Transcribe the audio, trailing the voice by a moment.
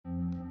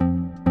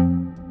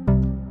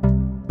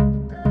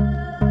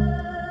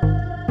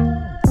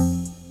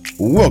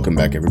Welcome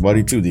back,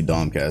 everybody, to the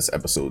Domcast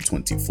episode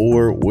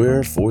 24,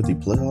 where for the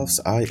playoffs,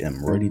 I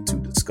am ready to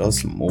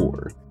discuss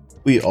more.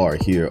 We are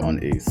here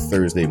on a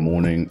Thursday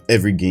morning.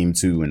 Every game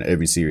 2 in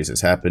every series has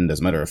happened. As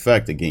a matter of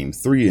fact, the game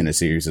 3 in a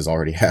series has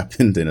already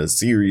happened in a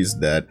series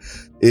that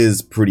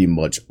is pretty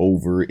much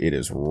over. It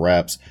is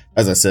wraps.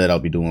 As I said, I'll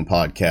be doing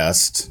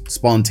podcasts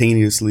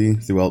spontaneously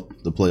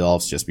throughout the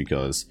playoffs just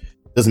because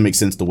it doesn't make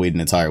sense to wait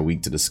an entire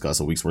week to discuss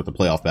a week's worth of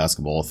playoff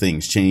basketball.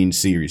 Things change,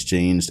 series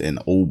changed, and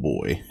oh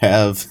boy,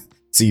 have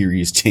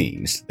series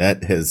changed.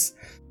 That has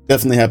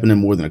definitely happened in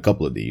more than a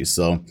couple of these,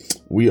 so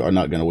we are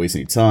not going to waste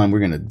any time. We're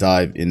going to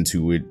dive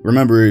into it.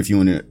 Remember, if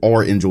you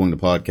are enjoying the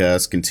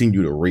podcast,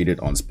 continue to rate it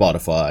on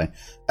Spotify,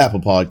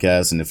 Apple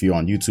Podcasts, and if you're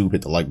on YouTube,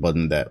 hit the like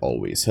button. That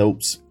always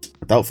helps.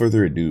 Without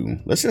further ado,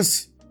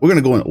 we're going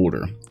to go in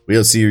order. We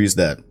have series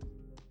that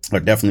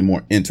are definitely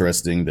more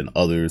interesting than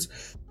others,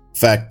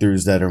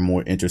 factors that are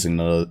more interesting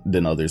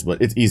than others, but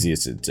it's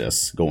easiest to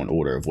just go in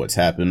order of what's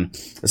happened,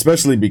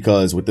 especially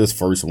because with this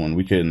first one,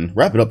 we can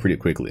wrap it up pretty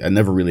quickly. I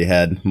never really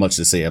had much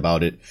to say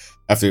about it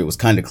after it was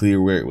kind of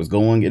clear where it was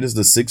going. It is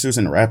the Sixers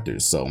and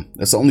Raptors, so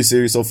that's the only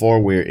series so far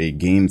where a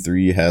game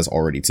 3 has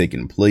already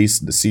taken place.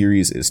 The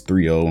series is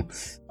 3-0.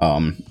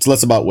 It's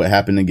less about what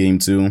happened in game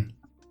 2.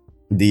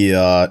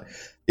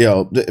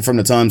 From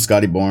the time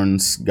Scotty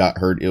Barnes got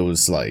hurt, it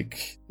was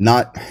like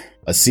not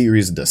a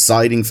series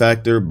deciding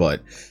factor,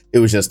 but it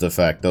was just the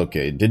fact,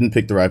 okay, didn't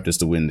pick the Raptors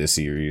to win this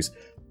series,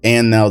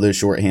 and now they're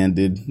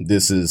shorthanded.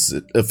 This is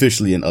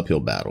officially an uphill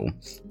battle.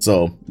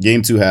 So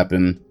game 2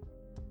 happened,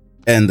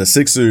 and the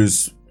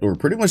Sixers were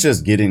pretty much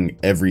just getting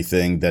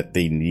everything that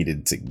they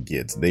needed to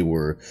get. They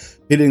were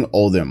hitting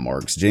all their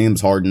marks.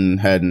 James Harden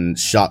hadn't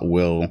shot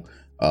well,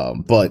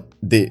 but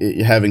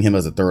having him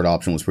as a third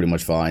option was pretty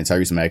much fine.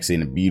 Tyrese Maxey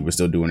and Embiid were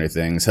still doing their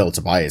things. Hell,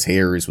 Tobias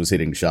Harris was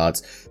hitting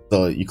shots.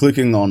 So you're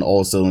clicking on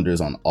all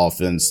cylinders on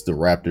offense. The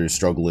Raptors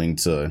struggling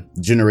to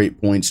generate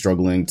points,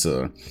 struggling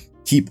to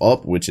keep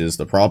up, which is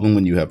the problem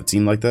when you have a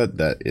team like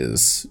that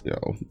is,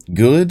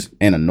 good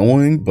and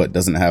annoying, but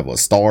doesn't have a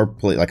star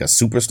play, like a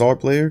superstar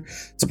player.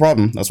 It's a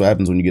problem. That's what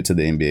happens when you get to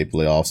the NBA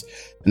playoffs.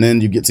 And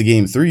then you get to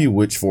game 3,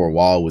 which for a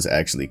while was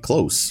actually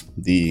close.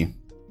 The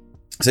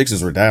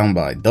Sixers were down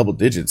by double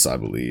digits, I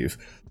believe.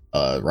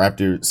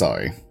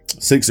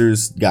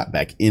 Sixers got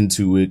back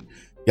into it,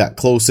 got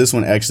close. This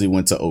one actually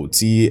went to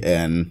OT,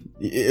 and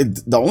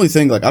the only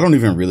thing, I don't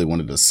even really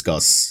want to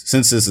discuss,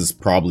 since this is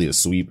probably a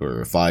sweep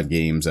or 5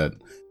 games at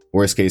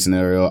worst case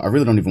scenario, I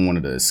really don't even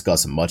want to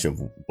discuss much of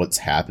what's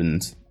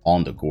happened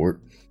on the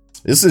court.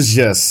 This is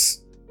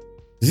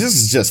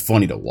just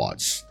funny to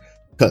watch,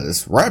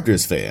 because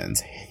Raptors fans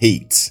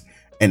hate,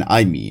 and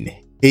I mean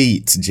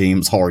hate,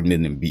 James Harden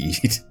and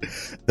Embiid.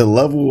 The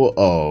level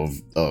of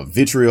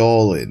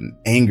vitriol and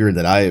anger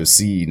that I have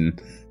seen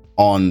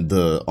on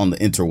the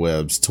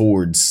interwebs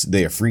towards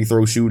their free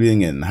throw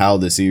shooting and how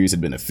the series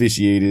had been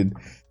officiated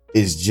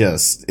is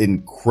just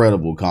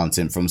incredible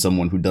content from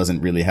someone who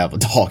doesn't really have a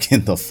dog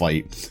in the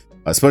fight,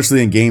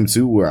 especially in game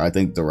 2, where I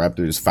think the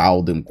Raptors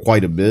fouled them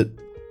quite a bit.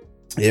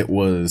 It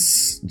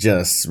was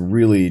just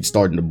really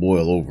starting to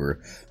boil over,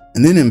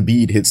 and then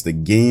Embiid hits the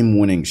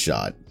game-winning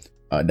shot.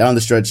 Down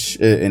the stretch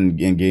in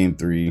game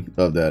 3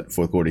 of that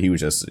fourth quarter, he was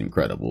just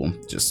incredible,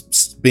 just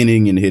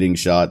spinning and hitting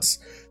shots.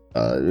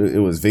 It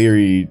was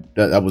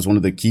that was one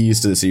of the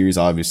keys to the series.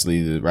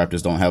 Obviously, the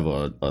Raptors don't have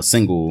a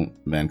single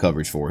man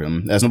coverage for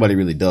him, as nobody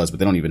really does, but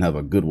they don't even have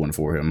a good one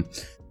for him.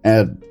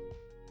 And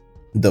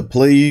the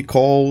play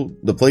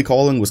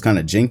calling was kind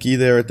of janky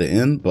there at the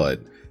end,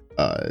 but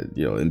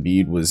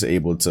Embiid was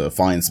able to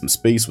find some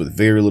space with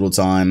very little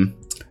time,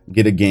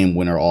 get a game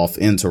winner off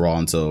in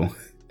Toronto.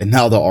 And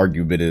now the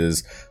argument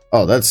is,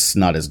 oh, that's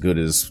not as good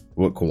as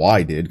what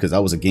Kawhi did, because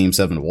that was a game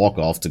 7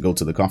 walk-off to go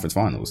to the conference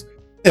finals.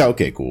 Yeah,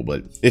 okay, cool,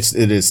 but it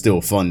is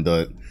still fun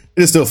to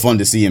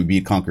see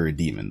Embiid conquer a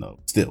demon, though.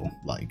 Still,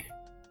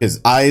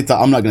 because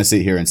I'm not gonna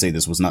sit here and say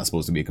this was not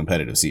supposed to be a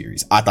competitive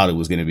series. I thought it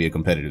was gonna be a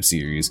competitive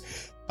series.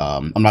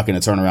 I'm not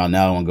gonna turn around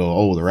now and go,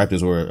 oh, the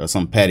Raptors were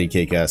some patty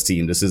cake ass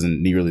team. This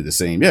isn't nearly the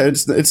same. Yeah,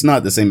 it's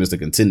not the same as the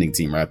contending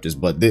team Raptors,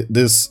 but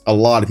a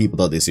lot of people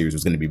thought this series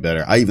was gonna be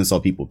better. I even saw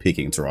people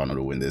picking Toronto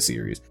to win this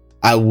series.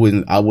 I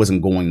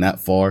wasn't going that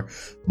far,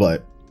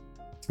 but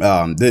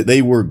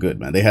they were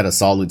good, man. They had a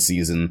solid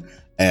season,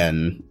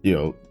 and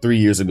 3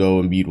 years ago,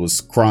 Embiid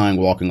was crying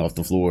walking off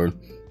the floor,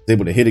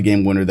 able to hit a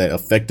game winner that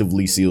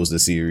effectively seals the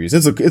series.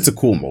 It's a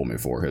cool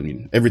moment for him. I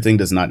mean, everything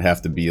does not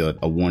have to be a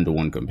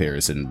 1-to-1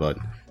 comparison, but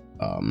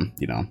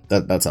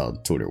that's how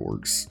Twitter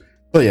works.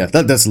 But yeah,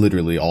 that's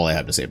literally all I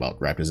have to say about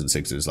Raptors and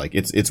Sixers.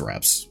 It's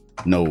raps,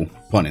 no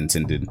pun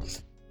intended.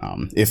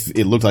 If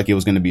it looked like it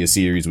was going to be a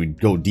series,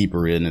 we'd go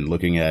deeper in and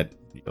looking at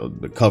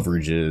the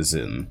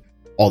coverages and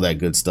all that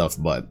good stuff.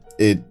 But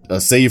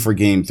save for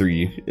game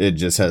 3, it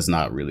just has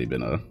not really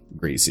been a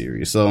great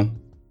series. So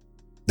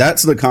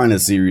that's the kind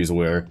of series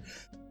where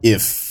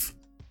if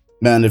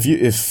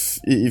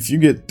you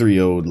get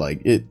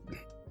 3-0'd,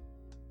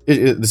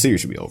 the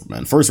series should be over,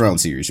 man. First round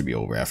series should be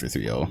over after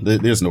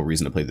 3-0. There's no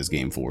reason to play this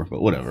game 4,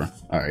 but whatever.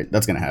 All right,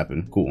 that's gonna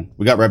happen. Cool.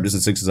 We got Raptors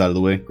and Sixers out of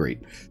the way. Great.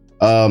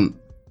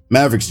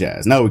 Mavericks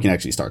Jazz. Now we can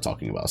actually start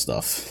talking about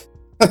stuff.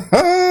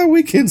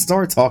 We can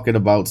start talking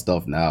about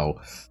stuff now.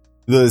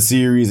 The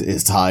series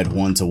is tied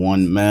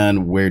 1-1.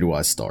 Man, where do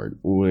I start?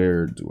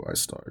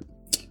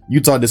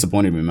 Utah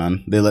disappointed me,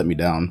 man. They let me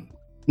down.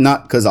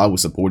 Not because I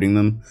was supporting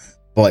them,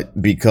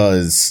 but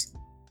because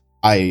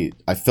I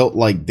felt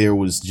like there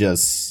was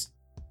just,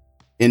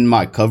 in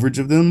my coverage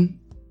of them,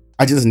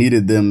 I just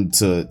needed them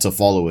to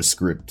follow a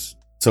script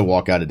to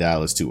walk out of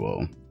Dallas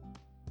 2-0.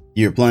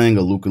 You're playing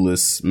a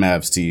Luka-less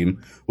Mavs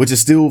team, which is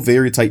still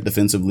very tight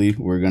defensively.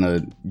 We're going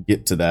to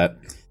get to that.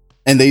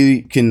 And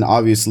they can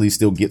obviously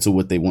still get to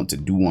what they want to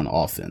do on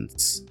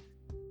offense.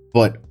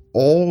 But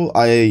all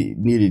I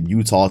needed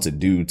Utah to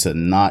do to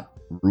not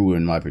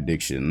ruin my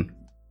prediction,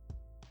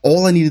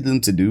 all I needed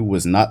them to do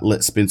was not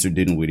let Spencer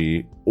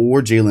Dinwiddie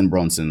or Jalen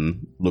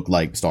Brunson look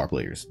like star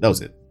players. That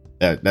was it.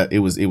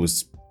 It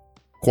was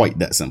quite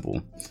that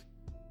simple.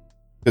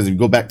 Because if you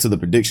go back to the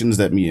predictions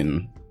that me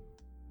and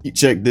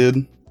Check did,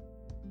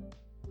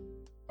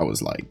 I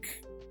was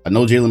like, I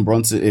know Jalen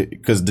Brunson,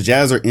 because the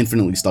Jazz are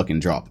infinitely stuck in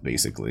drop,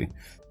 basically.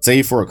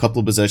 Save for a couple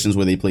of possessions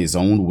where they play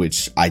zone,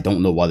 which I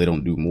don't know why they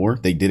don't do more.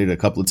 They did it a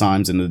couple of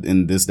times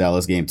in this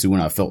Dallas game too,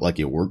 and I felt like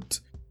it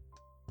worked.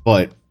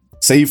 But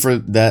save for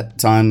that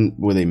time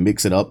where they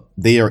mix it up,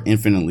 they are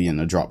infinitely in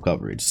the drop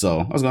coverage. So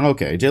I was going,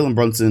 okay, Jalen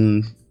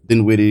Brunson,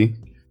 Dinwiddie,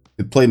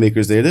 the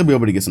playmakers there, they'll be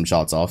able to get some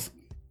shots off.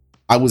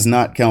 I was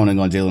not counting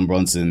on Jalen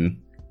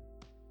Brunson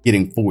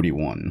getting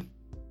 41.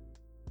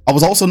 I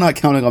was also not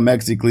counting on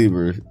Maxi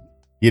Kleber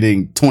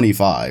getting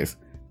 25.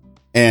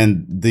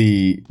 And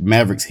the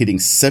Mavericks hitting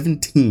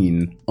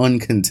 17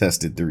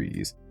 uncontested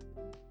threes.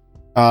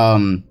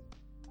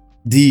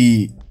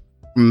 The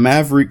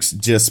Mavericks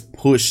just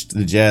pushed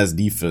the Jazz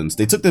defense.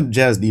 They took the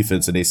Jazz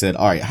defense and they said,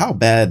 all right, how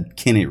bad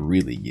can it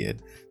really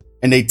get?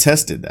 And they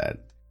tested that.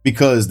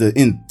 Because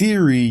in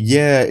theory,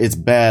 yeah, it's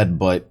bad,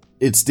 but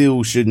it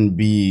still shouldn't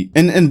be.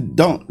 And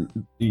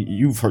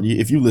you've heard,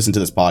 if you listen to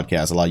this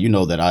podcast a lot, you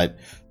know that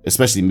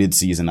especially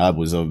mid-season, I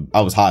was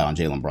high on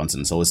Jalen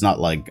Brunson. So it's not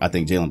like I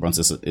think Jalen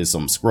Brunson is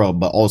some scrub,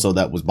 but also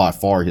that was by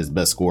far his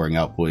best scoring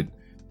output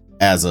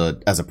as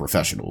a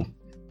professional.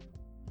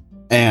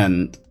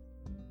 And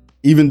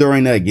even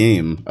during that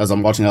game, as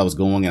I'm watching how it was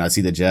going and I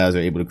see the Jazz are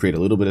able to create a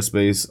little bit of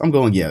space, I'm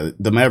going, yeah,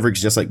 the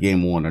Mavericks, just like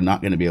game one, are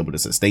not going to be able to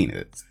sustain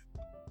it.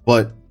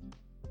 But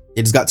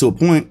it just got to a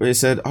point where they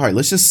said, all right,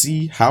 let's just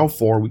see how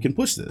far we can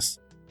push this.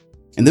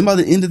 And then by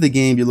the end of the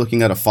game, you're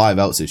looking at a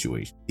 5-out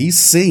situation.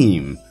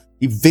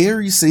 The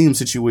very same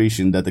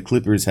situation that the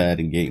Clippers had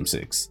in Game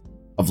 6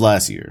 of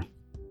last year,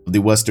 of the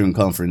Western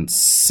Conference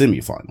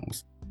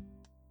semifinals.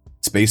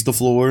 Space the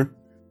floor,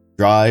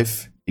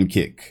 drive, and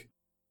kick.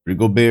 Rudy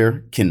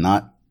Gobert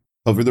cannot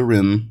cover the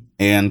rim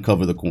and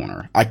cover the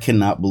corner. I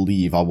cannot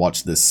believe I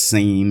watched the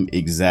same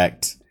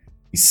exact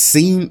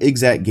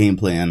game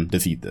plan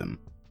defeat them.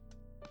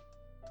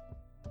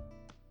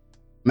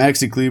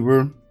 Maxi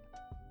Kleber,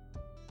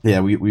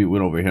 yeah, we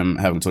went over him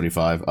having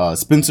 25.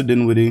 Spencer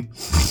Dinwiddie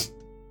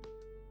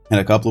had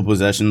a couple of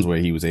possessions where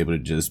he was able to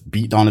just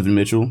beat Donovan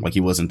Mitchell like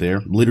he wasn't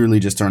there. Literally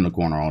just turn the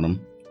corner on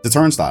him. It's a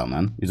turnstile,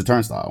 man. He's a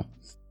turnstile.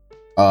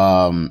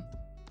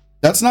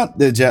 That's not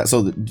the Jazz.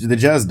 So the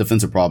Jazz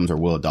defensive problems are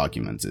well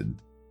documented.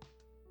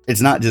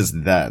 It's not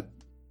just that.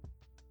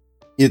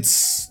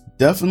 It's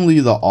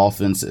definitely the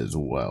offense as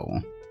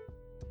well.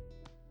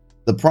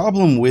 The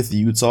problem with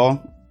Utah,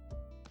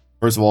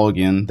 first of all,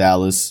 again,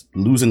 Dallas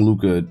losing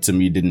Luka to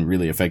me didn't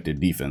really affect their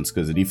defense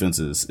because the defense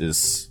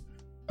is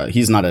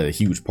he's not a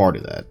huge part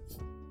of that.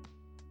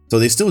 So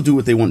they still do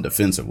what they want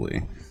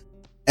defensively.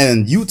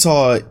 And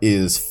Utah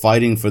is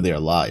fighting for their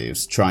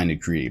lives trying to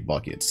create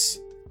buckets.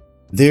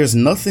 There's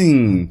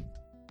nothing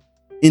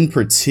in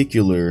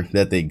particular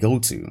that they go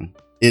to.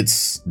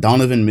 It's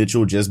Donovan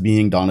Mitchell just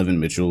being Donovan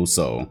Mitchell,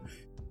 so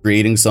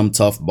creating some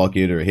tough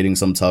bucket or hitting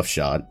some tough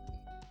shot.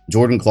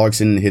 Jordan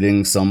Clarkson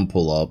hitting some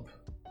pull-up.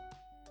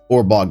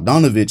 Or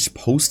Bogdanovich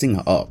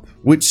posting up,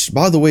 which,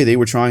 by the way, they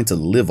were trying to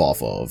live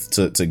off of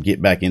to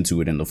get back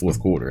into it in the fourth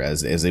quarter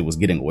as it was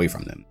getting away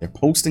from them. They're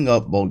posting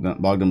up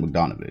Bogdan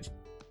Bogdanovich.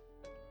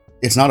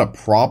 It's not a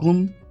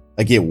problem.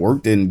 Like, it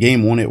worked in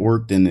game one, it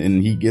worked,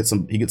 and he gets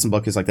some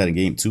buckets like that in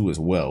game two as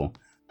well.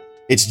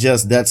 It's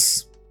just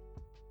that's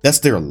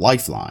their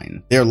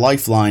lifeline. Their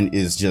lifeline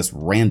is just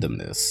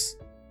randomness.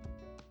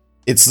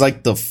 It's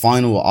like the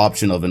final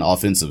option of an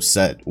offensive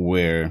set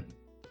where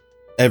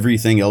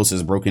everything else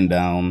is broken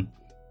down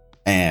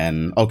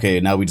and okay,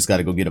 now we just got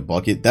to go get a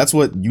bucket. That's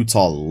what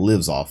Utah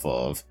lives off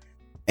of,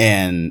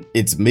 and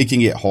it's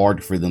making it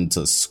hard for them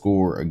to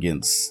score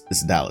against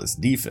this Dallas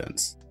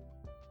defense.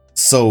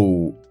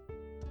 So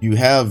you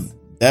have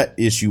that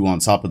issue on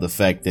top of the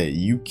fact that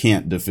you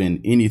can't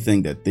defend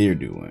anything that they're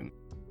doing,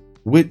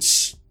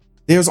 which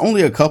there's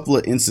only a couple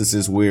of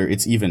instances where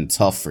it's even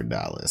tough for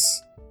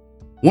Dallas.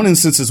 One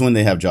instance is when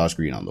they have Josh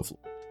Green on the floor.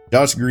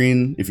 Josh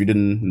Green, if you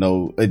didn't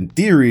know, in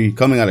theory,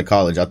 coming out of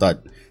college, I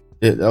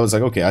was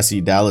like, okay, I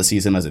see Dallas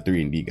sees him as a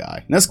 3-and-D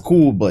guy. And that's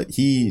cool, but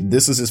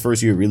this is his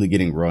first year really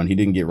getting run. He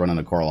didn't get run on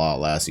the Carlisle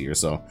last year,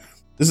 so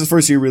this is his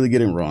first year really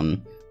getting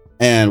run.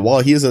 And while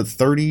he is a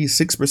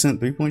 36%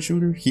 three-point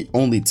shooter, he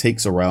only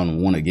takes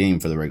around 1 a game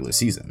for the regular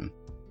season.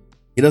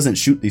 He doesn't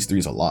shoot these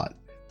threes a lot.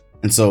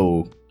 And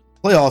so,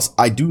 playoffs,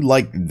 I do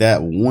like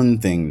that one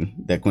thing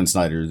that Quinn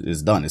Snyder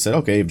has done. He said,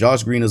 okay, if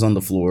Josh Green is on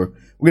the floor,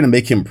 we're going to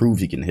make him prove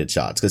he can hit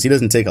shots because he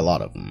doesn't take a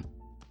lot of them.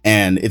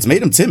 And it's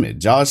made him timid.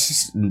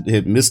 Josh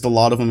had missed a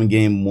lot of them in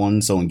game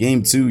 1. So in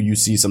game 2, you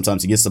see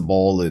sometimes he gets the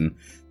ball and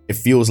it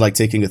feels like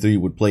taking a 3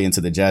 would play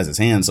into the Jazz's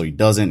hands. So he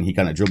doesn't. He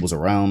kind of dribbles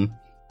around.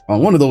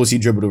 On one of those, he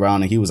dribbled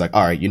around and he was like,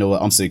 all right, you know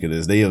what? I'm sick of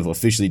this. They have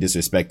officially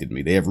disrespected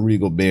me. They have Rudy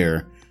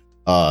Gobert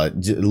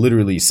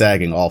literally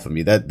sagging off of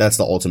me. That's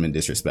the ultimate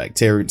disrespect.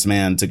 Terrence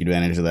Mann took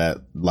advantage of that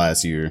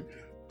last year.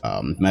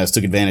 Mavs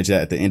took advantage of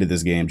that at the end of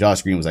this game.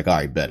 Josh Green was like, all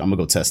right, bet. I'm going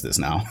to go test this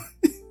now.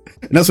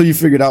 And that's when you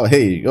figured out,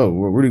 hey,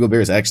 Rudy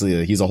Gobert is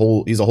actually he's a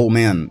whole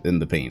man in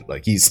the paint.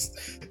 Like he's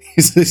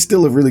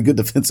still a really good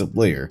defensive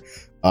player.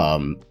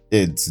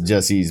 It's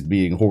just he's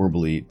being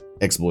horribly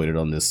exploited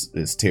on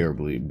this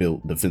terribly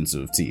built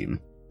defensive team.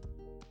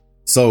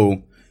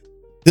 So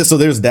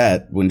there's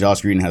that when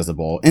Josh Green has the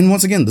ball. And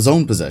once again, the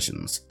zone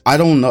possessions. I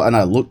don't know, and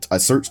I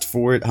searched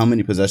for it, how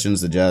many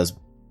possessions the Jazz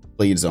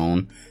played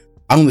zone.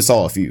 I only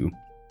saw a few.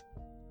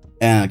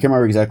 And I can't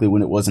remember exactly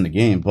when it was in the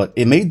game, but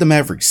it made the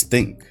Mavericks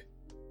think.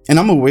 And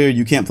I'm aware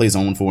you can't play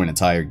zone for an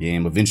entire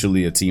game.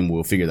 Eventually a team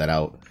will figure that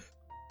out.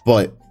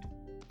 But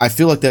I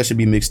feel like that should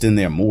be mixed in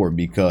there more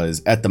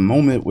because at the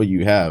moment what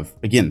you have,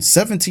 again,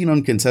 17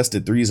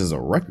 uncontested threes is a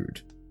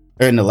record.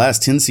 In the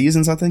last 10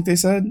 seasons, I think they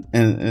said,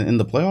 in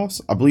the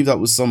playoffs. I believe that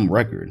was some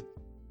record.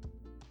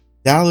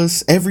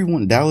 Dallas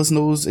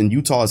knows, and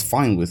Utah is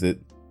fine with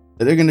it,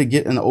 that they're going to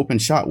get an open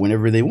shot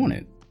whenever they want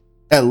it.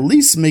 At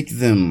least make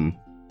them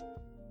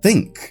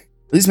think.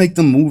 At least make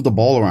them move the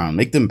ball around.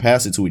 Make them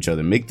pass it to each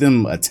other. Make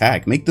them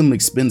attack. Make them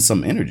expend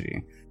some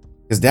energy.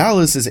 Because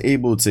Dallas is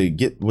able to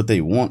get what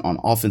they want on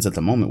offense at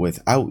the moment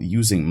without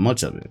using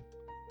much of it.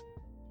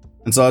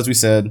 And so, as we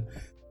said,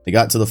 they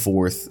got to the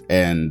fourth,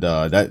 and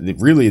that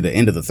really the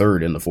end of the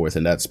third and the fourth,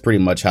 and that's pretty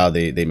much how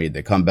they made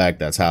their comeback.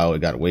 That's how it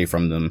got away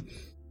from them.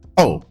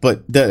 Oh,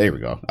 but there we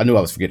go. I knew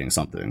I was forgetting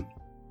something.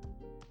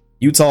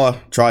 Utah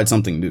tried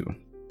something new.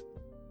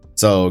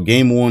 So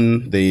game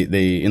 1,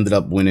 they ended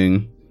up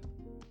winning.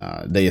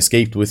 They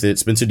escaped with it.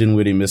 Spencer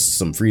Dinwiddie missed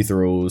some free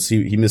throws.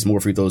 He missed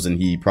more free throws than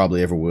he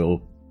probably ever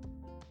will.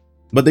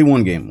 But they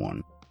won game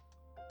 1.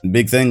 The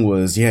big thing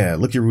was, yeah,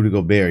 look at Rudy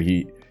Gobert.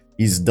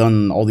 He's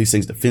done all these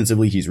things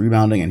defensively. He's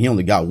rebounding, and he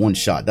only got 1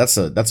 shot. That's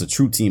a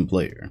true team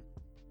player.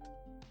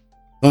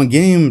 So in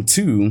game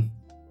 2,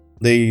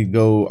 they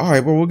go, all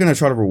right, well, we're going to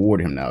try to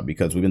reward him now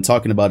because we've been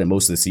talking about it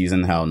most of the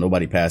season, how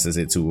nobody passes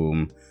it to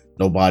him.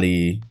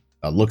 Nobody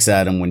looks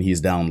at him when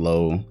he's down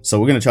low. So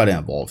we're going to try to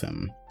involve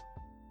him.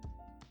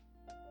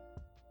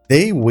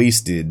 They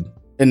wasted,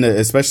 and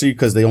especially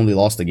because they only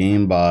lost the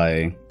game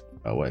by,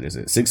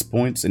 6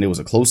 points, and it was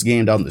a close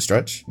game down the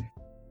stretch.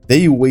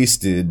 They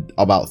wasted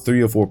about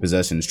 3 or 4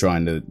 possessions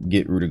trying to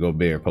get Rudy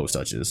Gobert post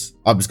touches.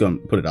 I'm just going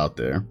to put it out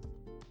there.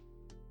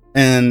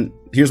 And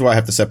here's where I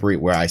have to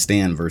separate where I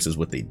stand versus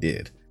what they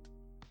did.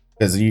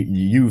 Because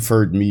you've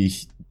heard me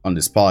on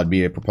this pod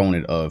be a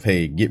proponent of,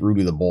 hey, get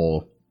Rudy the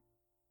ball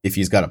if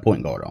he's got a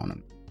point guard on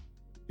him.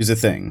 Here's the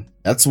thing.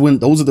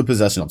 Those are the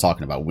possessions I'm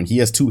talking about. When he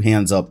has 2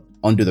 hands up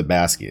under the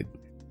basket,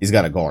 he's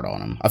got a guard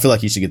on him. I feel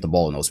like he should get the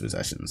ball in those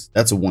possessions.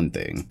 That's one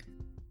thing.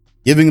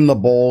 Giving him the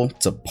ball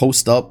to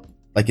post up,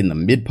 like in the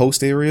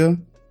mid-post area,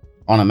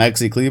 on a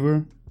Maxi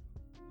Kleber?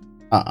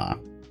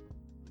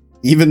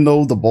 Even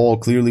though the ball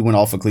clearly went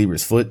off of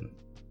Kleber's foot?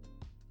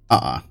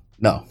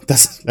 No,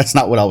 that's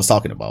not what I was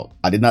talking about.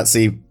 I did not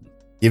say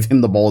give him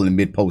the ball in the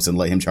mid-post and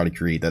let him try to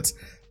create. That's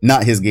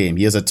not his game.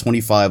 He has a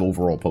 25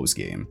 overall post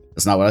game.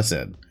 That's not what I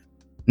said.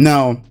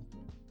 Now,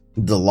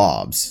 the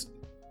lobs.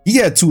 He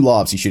had 2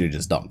 lobs he should have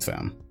just dunked,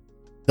 fam.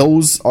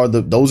 Those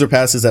are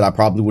passes that I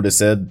probably would have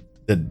said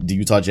that the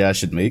Utah Jazz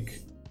should make.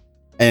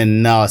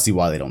 And now I see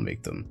why they don't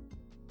make them.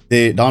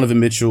 Donovan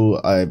Mitchell,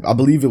 I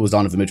believe it was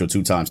Donovan Mitchell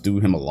 2 times, threw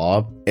him a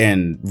lob,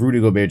 and Rudy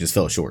Gobert just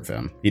fell short,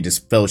 fam. He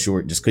just fell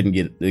short, just couldn't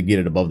get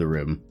it above the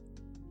rim.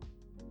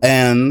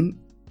 And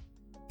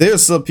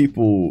there's some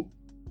people,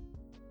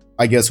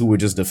 I guess, who would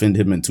just defend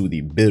him into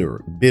the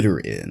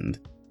bitter end.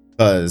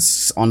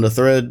 Because on the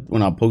thread,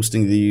 when I'm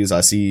posting these,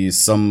 I see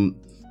some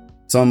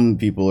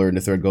people are in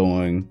the thread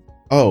going,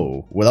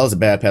 oh, well, that was a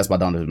bad pass by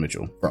Donovan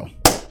Mitchell. Bro.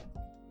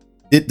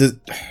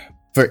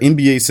 For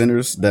NBA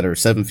centers that are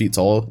 7 feet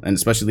tall, and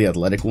especially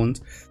athletic ones,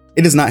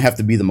 it does not have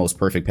to be the most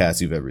perfect pass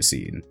you've ever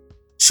seen.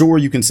 Sure,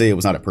 you can say it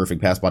was not a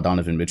perfect pass by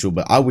Donovan Mitchell,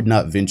 but I would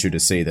not venture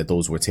to say that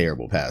those were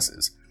terrible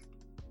passes.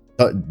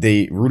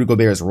 Rudy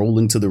Gobert is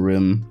rolling to the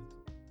rim.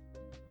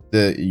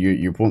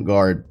 Your point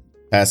guard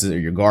passes, or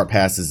your guard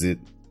passes it.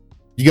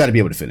 You got to be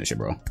able to finish it,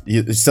 bro.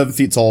 You're 7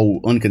 feet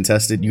tall,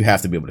 uncontested. You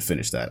have to be able to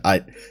finish that.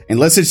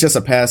 Unless it's just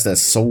a pass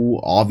that's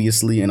so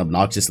obviously and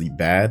obnoxiously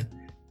bad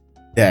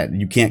that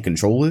you can't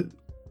control it.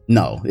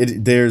 No,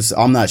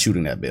 I'm not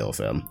shooting that bail,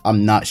 fam.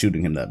 I'm not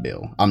shooting him that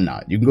bail. I'm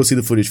not. You can go see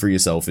the footage for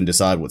yourself and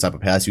decide what type of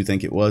pass you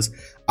think it was.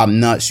 I'm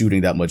not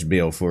shooting that much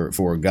bail for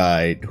a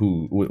guy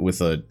who with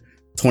a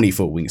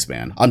 20-foot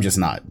wingspan. I'm just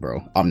not,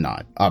 bro. I'm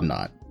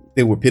not.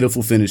 They were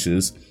pitiful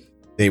finishes.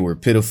 They were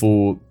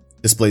pitiful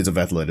displays of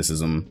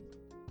athleticism.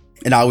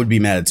 And I would be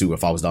mad too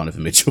if I was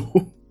Donovan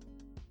Mitchell.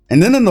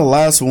 And then in the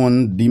last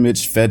one,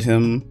 D-Mitch fed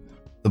him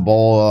the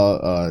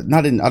ball. I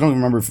don't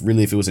remember if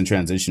it was in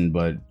transition,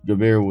 but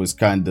Gobert was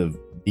kind of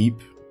deep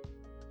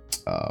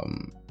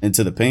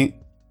into the paint.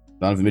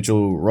 Donovan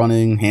Mitchell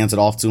running, hands it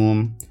off to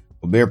him.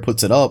 Gobert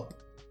puts it up,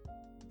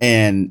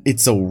 and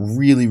it's a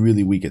really,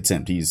 really weak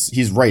attempt.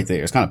 He's right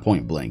there. It's kind of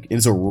point blank.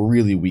 It's a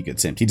really weak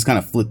attempt. He just kind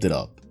of flipped it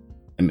up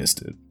and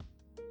missed it.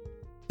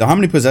 So how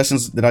many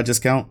possessions did I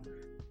just count?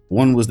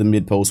 One was the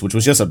mid post, which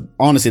was just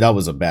honestly, that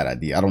was a bad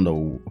idea. I don't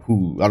know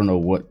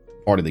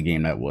what part of the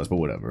game that was, but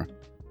whatever.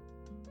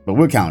 But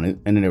we'll count it.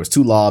 And then there was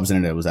 2 lobs, and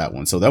then there was that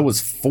one. So that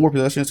was 4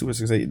 possessions, 2,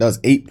 6, 8. That was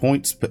 8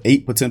 points,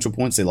 8 potential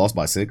points. They lost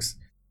by 6.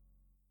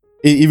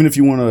 Even if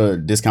you want to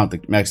discount the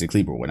Maxi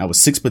Kleber one, that was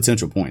 6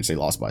 potential points. They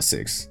lost by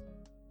 6.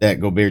 That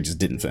Gobert just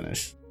didn't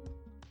finish.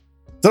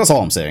 So that's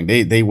all I'm saying.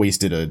 They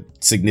wasted a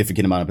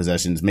significant amount of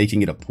possessions,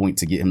 making it a point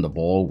to get him the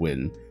ball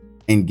when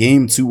in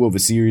game 2 of a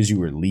series you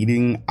were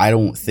leading. I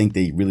don't think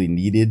they really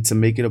needed to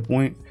make it a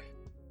point.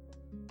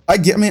 I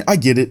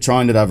get it,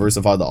 trying to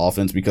diversify the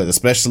offense, because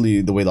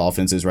especially the way the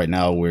offense is right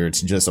now, where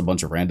it's just a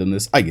bunch of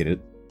randomness. I get it.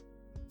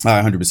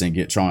 I 100%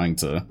 get trying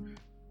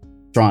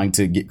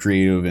to get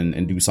creative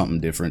and do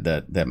something different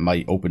that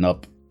might open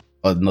up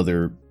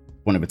another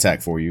point of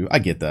attack for you. I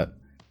get that.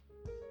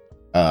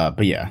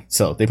 But yeah,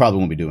 so they probably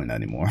won't be doing that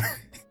anymore.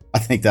 I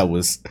think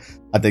those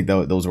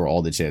were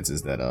all the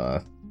chances that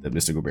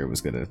Mr. Gobert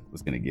was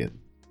gonna get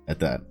at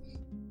that.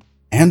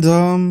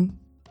 And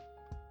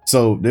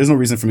so there's no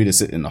reason for me to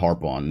sit and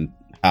harp on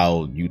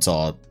how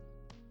Utah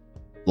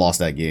lost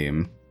that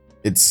game.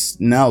 It's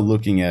now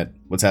looking at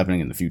what's happening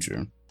in the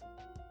future.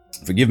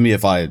 Forgive me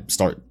if I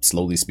start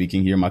slowly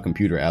speaking here. My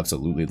computer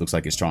absolutely looks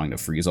like it's trying to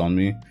freeze on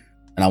me,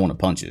 and I want to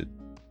punch it.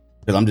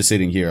 Because I'm just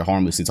sitting here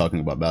harmlessly talking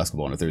about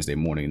basketball on a Thursday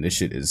morning, and this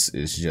shit is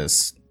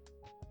just,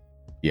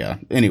 yeah.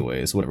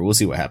 Anyways, whatever. We'll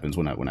see what happens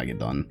when I get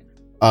done.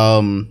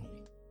 The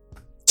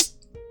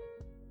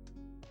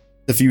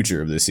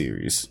future of this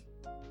series.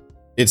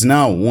 It's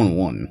now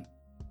 1-1.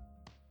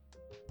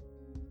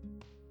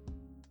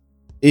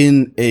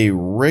 In a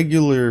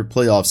regular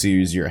playoff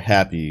series, you're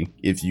happy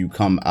if you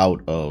come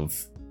out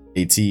of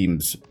a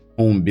team's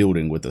home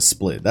building with a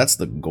split. That's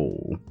the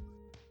goal.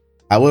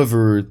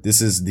 However,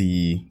 this is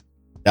the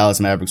Dallas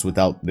Mavericks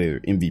without their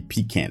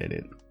MVP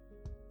candidate.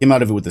 Came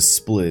out of it with a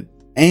split,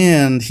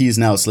 and he's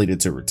now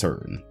slated to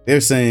return. They're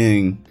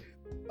saying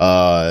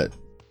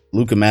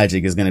Luka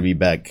Magic is going to be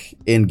back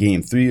in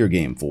game 3 or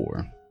game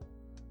 4.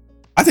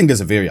 I think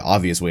there's a very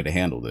obvious way to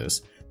handle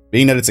this,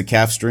 being that it's a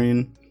calf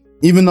strain.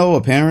 Even though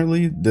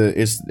apparently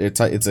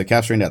it's a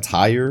calf strain that's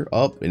higher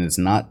up, and it's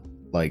not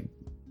like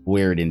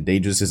where it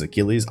endangers his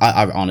Achilles.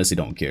 I honestly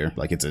don't care.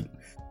 Like it's a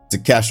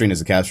calf strain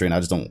is a calf strain.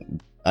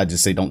 I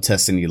just say don't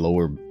test any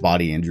lower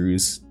body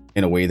injuries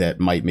in a way that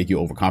might make you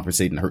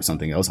overcompensate and hurt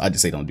something else. I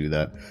just say don't do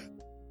that.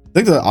 I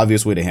think the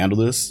obvious way to handle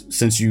this,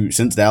 since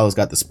Dallas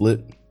got the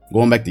split,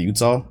 going back to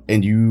Utah,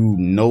 and you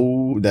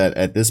know that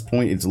at this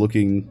point it's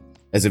looking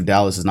as if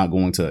Dallas is not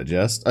going to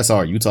adjust.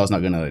 Utah's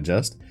not going to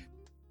adjust.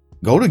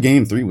 Go to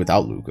game 3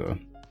 without Luka.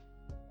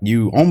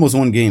 You almost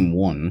won game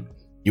 1.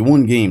 You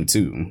won game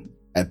 2.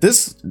 At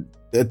this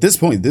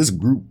point, this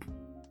group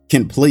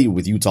can play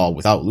with Utah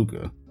without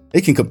Luka. They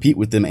can compete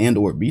with them and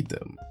or beat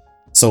them.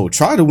 So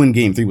try to win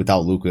game 3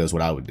 without Luka is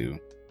what I would do.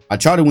 I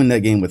try to win that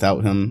game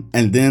without him,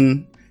 and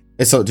then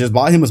so just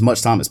buy him as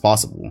much time as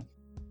possible.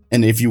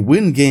 And if you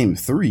win game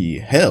 3,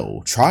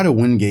 hell, try to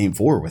win game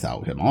 4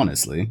 without him,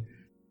 honestly.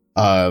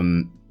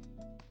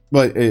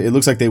 But it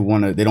looks like they don't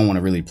want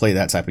to really play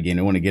that type of game.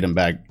 They want to get him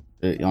back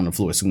on the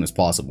floor as soon as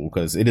possible,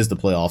 because it is the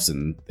playoffs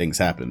and things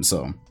happen.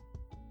 So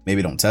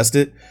maybe don't test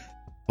it.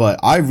 But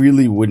I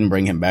really wouldn't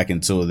bring him back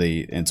until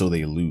they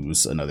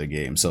lose another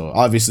game. So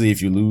obviously,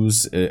 if you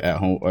lose at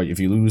home, or if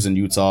you lose in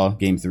Utah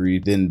game 3,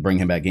 then bring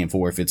him back game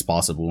 4 if it's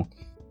possible.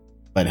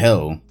 But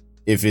hell,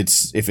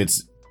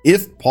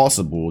 if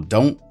possible,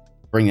 don't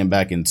bring him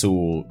back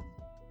until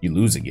you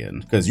lose again,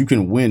 because you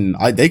can win.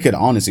 They could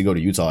honestly go to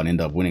Utah and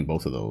end up winning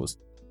both of those.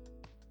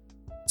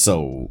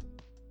 So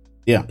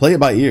yeah, play it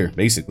by ear.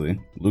 Basically,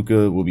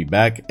 Luka will be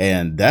back,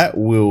 and that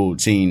will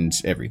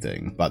change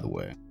everything. By the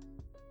way,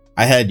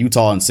 I had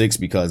Utah in 6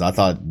 because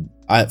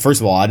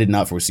first of all, I did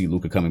not foresee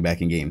Luka coming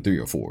back in game 3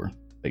 or 4.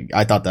 Like,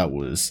 I thought that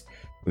was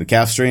with the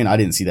calf strain. I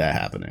didn't see that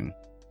happening.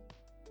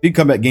 He'd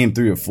come back game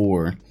 3 or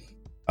 4.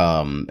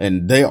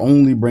 And they're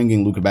only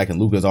bringing Luka back, and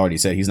Luka's already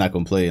said he's not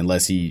going to play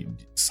unless he's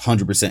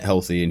 100%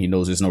 healthy and he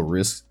knows there's no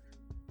risk.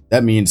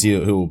 That means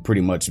he'll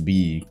pretty much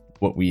be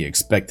what we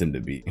expect him to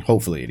be,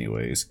 hopefully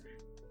anyways.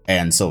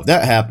 And so if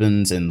that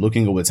happens, and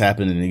looking at what's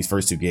happened in these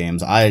first 2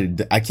 games, I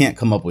can't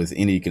come up with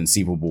any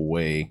conceivable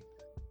way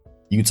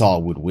Utah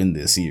would win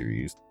this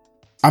series.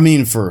 I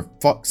mean, for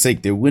fuck's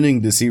sake, they're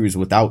winning this series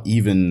without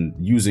even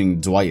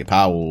using Dwight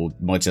Powell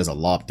much as a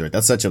lob threat.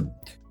 That's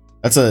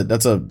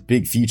a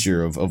big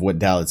feature of what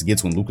Dallas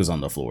gets when Luka's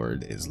on the floor,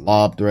 is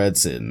lob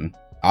threats and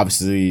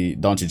Obviously,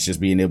 Doncic just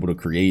being able to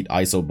create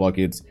ISO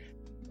buckets.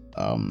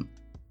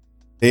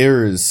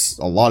 There's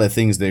a lot of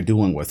things they're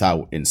doing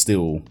without, and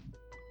still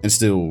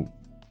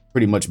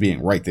pretty much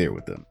being right there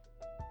with them.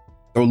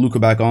 Throw Luka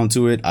back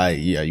onto it.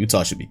 Yeah,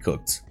 Utah should be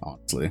cooked.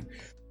 Honestly,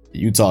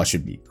 Utah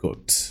should be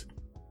cooked.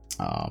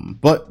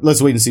 But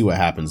let's wait and see what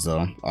happens,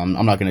 though. I'm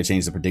not going to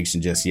change the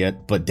prediction just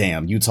yet. But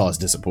damn, Utah is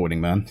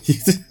disappointing, man.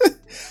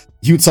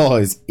 Utah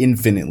is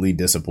infinitely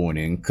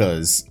disappointing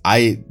because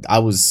I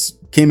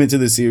came into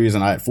this series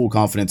and I had full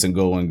confidence in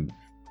going,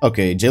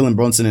 okay, Jalen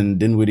Brunson and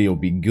Dinwiddie will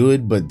be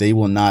good, but they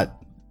will not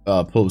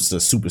post a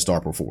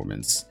superstar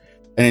performance.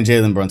 And then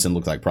Jalen Brunson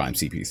looked like prime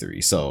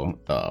CP3. So,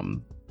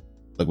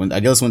 like I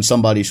guess when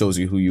somebody shows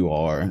you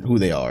who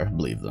they are,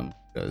 believe them.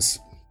 Because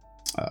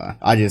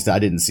I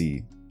didn't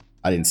see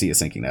it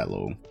sinking that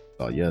low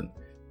yet.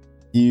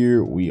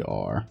 Here we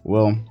are.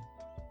 Well,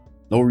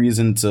 no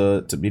reason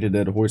to beat a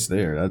dead horse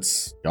there.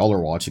 That's, y'all are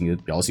watching it.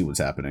 Y'all see what's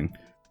happening.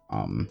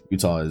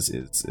 Utah is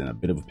in a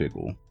bit of a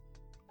pickle.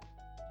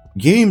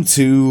 Game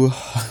 2,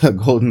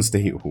 Golden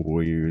State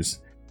Warriors,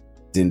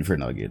 Denver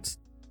Nuggets.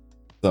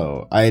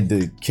 So I had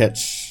to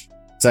catch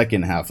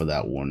second half of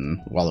that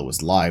one while it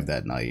was live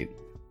that night.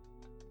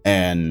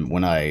 And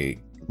when I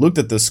looked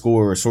at the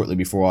score shortly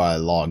before I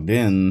logged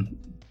in,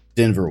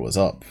 Denver was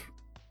up.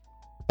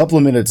 A couple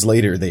of minutes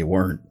later, they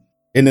weren't.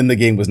 And then the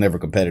game was never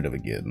competitive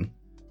again.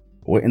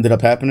 What ended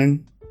up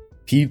happening?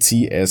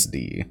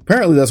 PTSD.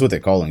 Apparently that's what they're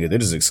calling it. They're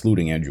just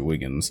excluding Andrew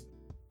Wiggins.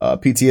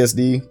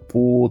 PTSD,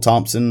 Poole,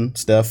 Thompson,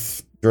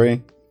 Steph,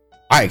 Dre.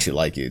 I actually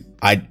like it.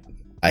 I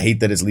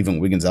hate that it's leaving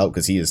Wiggins out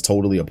because he is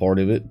totally a part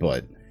of it,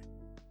 but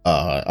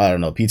I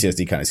don't know.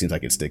 PTSD kind of seems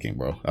like it's sticking,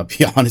 bro. I'll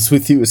be honest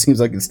with you. It seems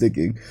like it's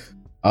sticking.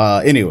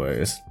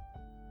 Anyways,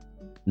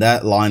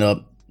 that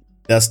lineup,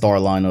 that star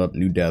lineup,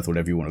 new death,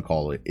 whatever you want to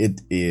call it,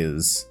 it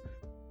is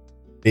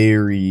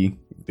very,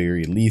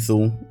 very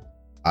lethal.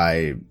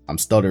 I'm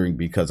stuttering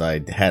because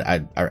I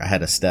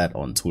had a stat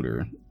on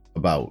Twitter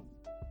about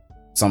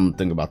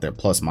something about their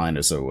plus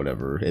minus or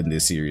whatever in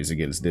this series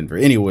against Denver.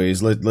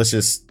 Anyways, let's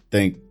just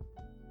think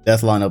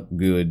death lineup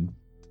good,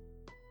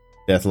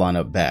 death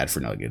lineup bad for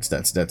Nuggets.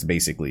 That's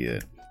basically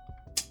it.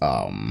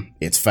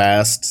 It's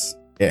fast.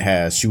 It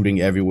has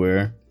shooting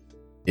everywhere.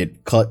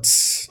 It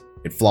cuts.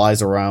 It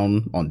flies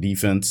around on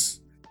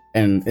defense.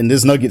 And in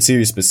this Nugget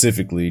series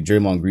specifically,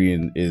 Draymond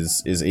Green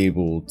is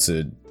able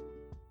to.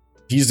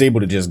 He's able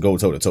to just go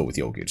toe to toe with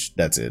Jokic.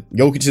 That's it.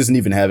 Jokic isn't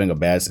even having a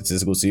bad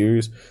statistical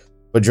series,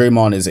 but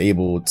Draymond is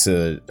able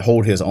to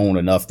hold his own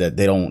enough that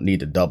they don't need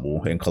to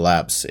double and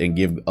collapse and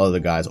give other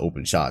guys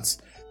open shots.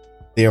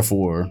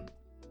 Therefore,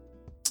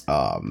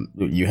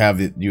 you have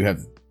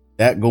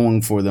that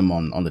going for them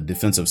on the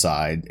defensive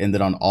side, and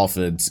then on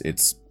offense,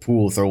 it's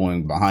Poole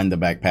throwing behind the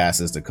back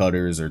passes to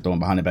cutters or throwing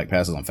behind the back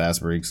passes on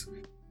fast breaks.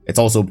 It's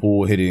also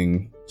Poole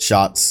hitting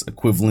shots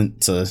equivalent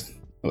to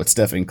what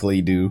Steph and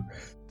Clay do.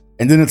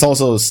 And then it's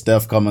also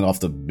Steph coming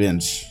off the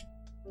bench,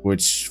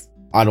 which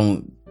I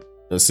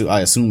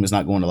assume is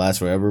not going to last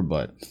forever,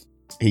 but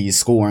he's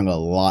scoring a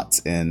lot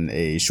in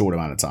a short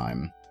amount of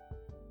time.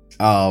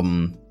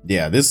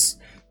 Yeah, it's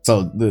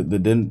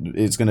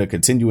going to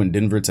continue in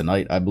Denver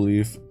tonight, I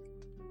believe.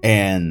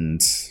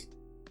 And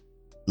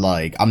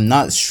like, I'm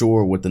not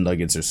sure what the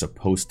Nuggets are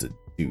supposed to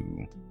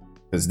do,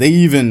 because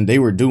they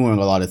were doing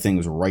a lot of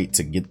things right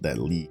to get that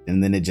lead,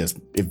 and then it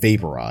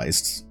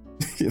vaporized.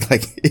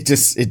 Like it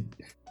just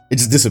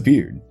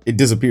disappeared. It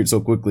disappeared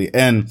so quickly.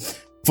 And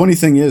funny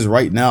thing is,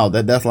 right now,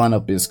 that death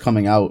lineup is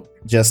coming out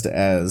just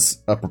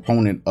as a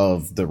proponent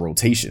of the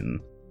rotation.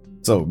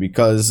 So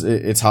because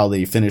it's how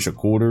they finish a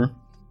quarter,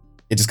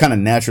 it just kind of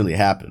naturally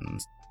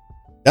happens.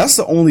 That's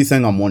the only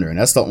thing I'm wondering.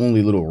 That's the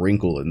only little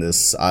wrinkle in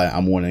this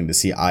I'm wanting to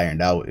see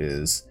ironed out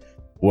is,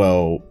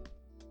 well,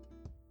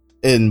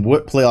 in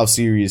what playoff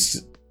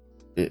series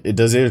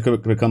does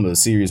it become a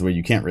series where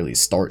you can't really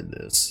start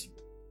this?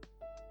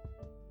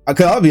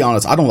 I'll be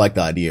honest, I don't like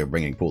the idea of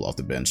bringing Poole off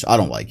the bench. I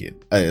don't like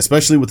it,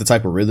 especially with the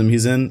type of rhythm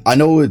he's in. I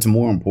know it's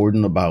more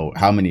important about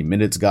how many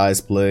minutes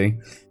guys play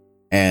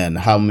and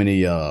how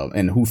many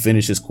and who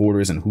finishes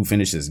quarters and who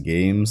finishes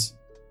games.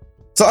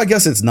 So I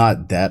guess it's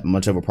not that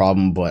much of a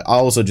problem, but I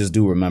also just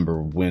do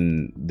remember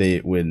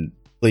when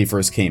Clay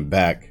first came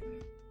back,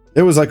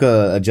 there was like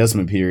a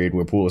adjustment period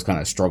where Poole was kind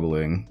of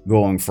struggling,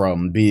 going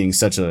from being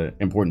such an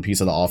important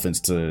piece of the offense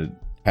to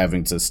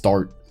having to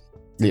start,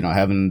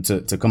 having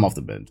to come off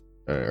the bench.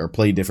 Or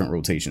play different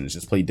rotations,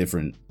 just play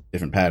different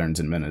patterns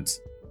in minutes.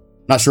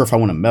 Not sure if I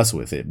want to mess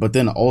with it. But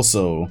then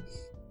also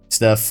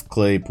Steph,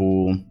 Clay,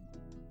 Poole,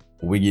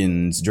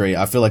 Wiggins, Dre.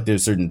 I feel like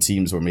there's certain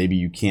teams where maybe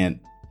you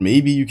can't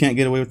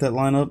get away with that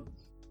lineup.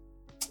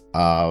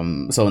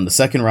 So in the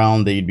second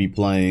round they'd be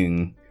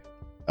playing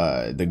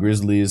the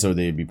Grizzlies, or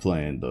they'd be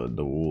playing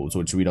the Wolves,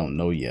 which we don't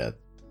know yet.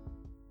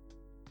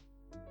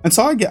 And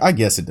so I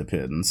guess it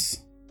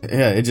depends.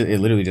 Yeah, it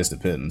literally just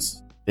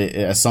depends.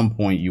 At some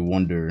point you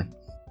wonder.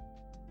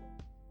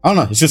 I don't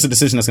know. It's just a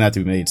decision that's gonna have to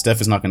be made. Steph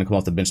is not gonna come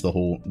off the bench the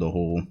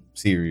whole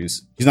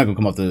series. He's not gonna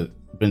come off the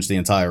bench the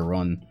entire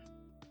run.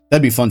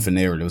 That'd be fun for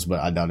narratives, but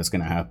I doubt it's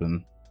gonna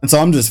happen. And so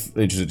I'm just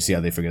interested to see how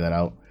they figure that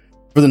out.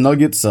 For the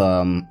Nuggets,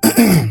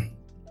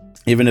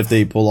 even if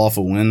they pull off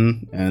a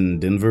win in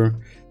Denver,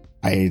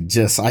 I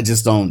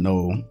just don't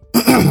know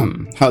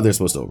how they're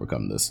supposed to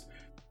overcome this.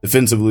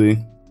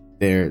 Defensively,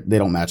 they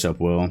don't match up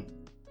well.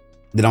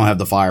 They don't have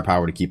the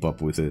firepower to keep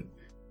up with it.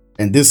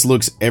 And this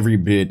looks every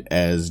bit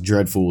as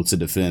dreadful to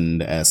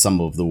defend as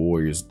some of the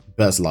Warriors'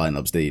 best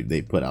lineups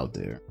they put out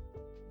there.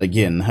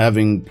 Again,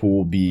 having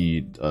Poole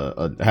be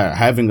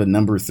having a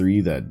number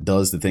 3 that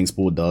does the things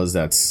Poole does,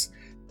 that's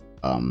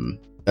kind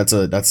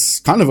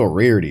of a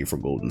rarity for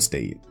Golden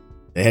State.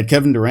 They had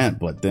Kevin Durant,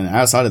 but then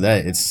outside of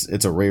that,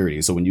 it's a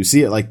rarity. So when you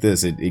see it like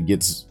this,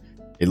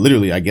 it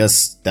literally, I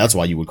guess that's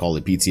why you would call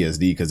it PTSD,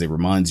 because it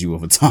reminds you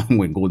of a time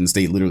when Golden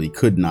State literally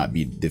could not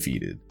be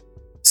defeated.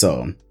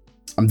 So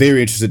I'm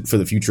very interested for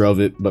the future of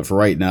it, but for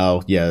right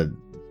now, yeah,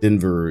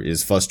 Denver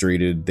is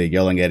frustrated. They're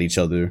yelling at each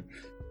other.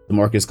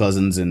 DeMarcus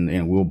Cousins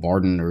and Will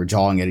Barton are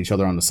jawing at each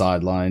other on the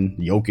sideline.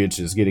 Jokic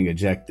is getting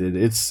ejected.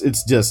 It's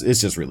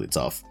just really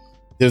tough.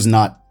 There's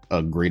not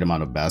a great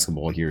amount of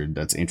basketball here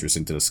that's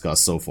interesting to discuss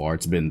so far.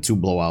 It's been 2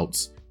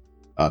 blowouts.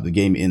 The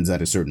game ends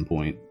at a certain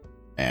point,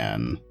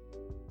 and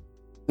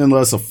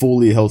unless a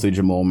fully healthy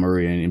Jamal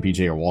Murray and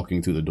MPJ are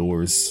walking through the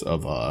doors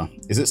of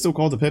is it still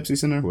called the Pepsi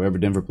Center, wherever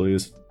Denver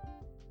plays?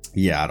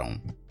 Yeah,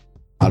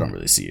 I don't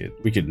really see it.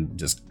 We can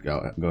just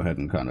go ahead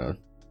and kind of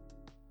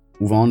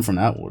move on from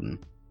that one.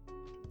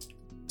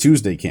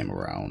 Tuesday came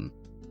around,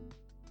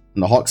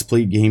 and the Hawks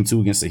played game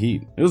 2 against the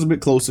Heat. It was a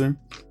bit closer,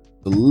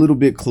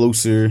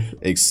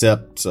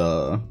 except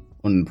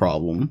one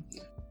problem.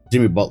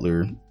 Jimmy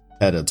Butler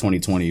had a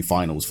 2020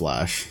 finals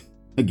flash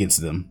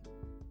against them.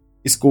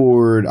 He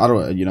scored, I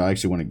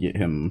actually want to get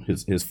him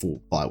his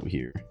full clout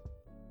here.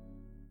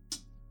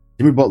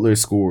 Jimmy Butler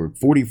scored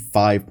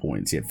 45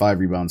 points. He had 5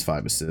 rebounds,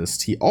 5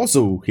 assists. He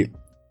also hit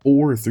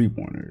 4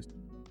 3-pointers.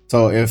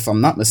 So if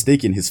I'm not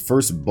mistaken, his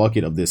first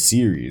bucket of this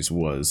series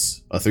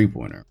was a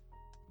 3-pointer.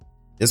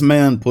 This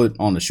man put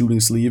on a shooting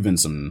sleeve and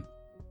some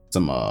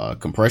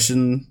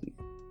compression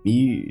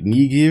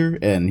knee gear,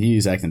 and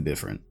he's acting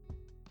different.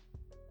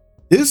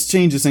 This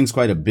changes things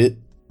quite a bit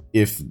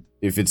if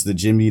it's the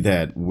Jimmy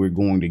that we're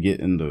going to get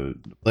in the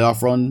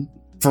playoff run.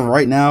 For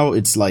right now,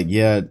 it's like,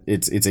 yeah,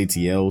 it's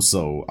ATL,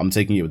 so I'm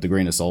taking it with a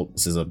grain of salt.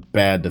 This is a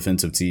bad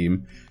defensive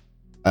team.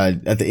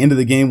 At the end of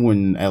the game,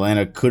 when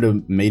Atlanta could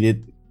have made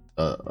it,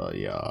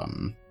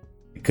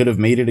 could have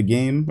made it a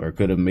game, or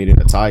could have made it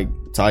a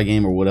tie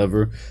game or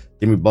whatever,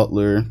 Jimmy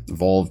Butler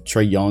involved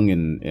Trae Young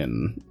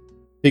in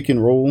pick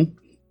and roll,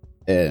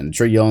 and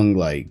Trae Young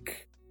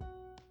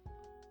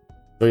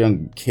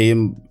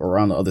came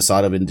around the other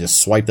side of it and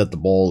just swiped at the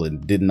ball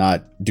and did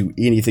not do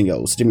anything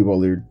else. Jimmy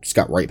Butler just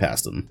got right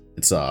past him.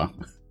 It's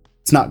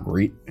not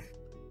great.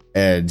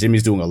 And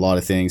Jimmy's doing a lot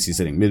of things. He's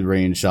hitting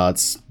mid-range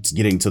shots. He's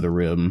getting to the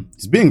rim.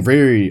 He's being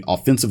very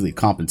offensively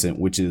competent,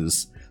 which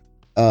is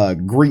a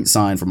great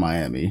sign for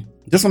Miami.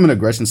 Just from an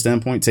aggression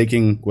standpoint,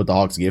 taking what the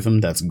Hawks give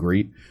him, that's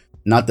great.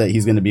 Not that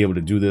he's going to be able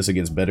to do this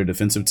against better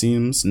defensive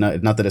teams.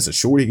 Not that it's a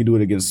sure he can do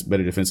it against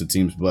better defensive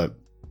teams, but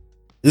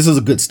this is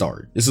a good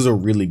start. This is a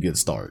really good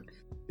start.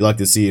 You like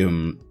to see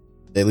him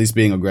at least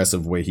being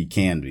aggressive where he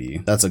can be.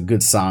 That's a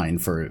good sign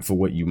for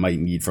what you might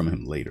need from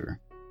him later.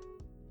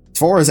 As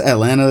far as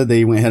Atlanta,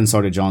 they went ahead and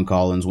started John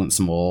Collins, went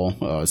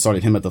small,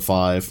 started him at the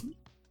 5.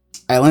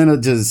 Atlanta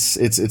just,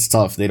 it's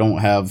tough. They don't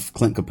have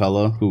Clint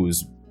Capella,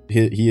 who's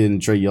he and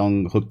Trae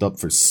Young hooked up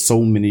for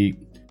so many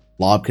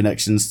lob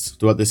connections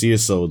throughout this year.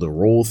 So the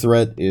roll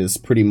threat is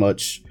pretty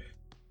much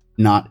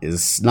not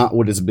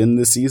what it's been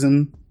this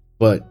season.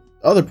 But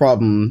other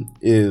problem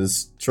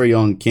is Trae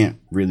Young can't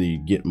really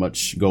get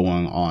much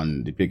going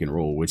on the pick and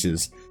roll, which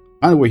is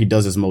kind of where he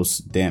does his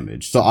most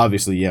damage. So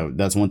obviously, yeah,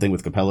 that's one thing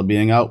with Capella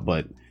being out,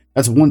 but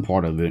that's one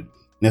part of it. And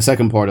the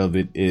second part of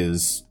it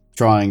is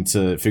trying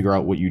to figure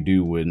out what you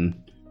do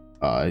when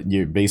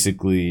you're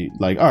basically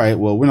like, all right,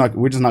 well,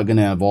 we're just not going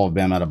to involve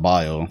Bam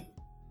Adebayo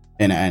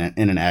in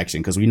an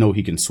action because we know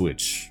he can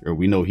switch, or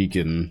we know he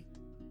can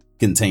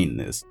contain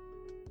this.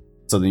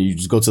 So then you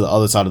just go to the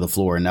other side of the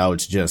floor, and now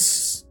it's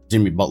just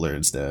Jimmy Butler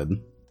instead.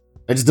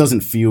 It just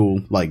doesn't feel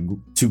like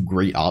 2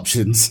 great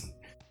options.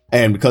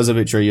 And because of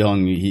it, Trae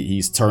Young,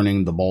 he's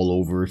turning the ball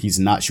over. He's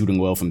not shooting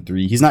well from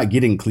 3. He's not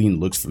getting clean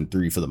looks from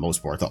 3 for the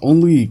most part. The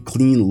only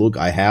clean look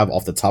I have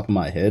off the top of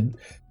my head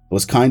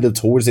was kind of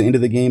towards the end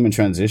of the game in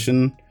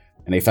transition,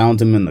 and they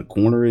found him in the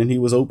corner and he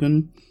was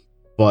open.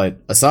 But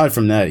aside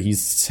from that,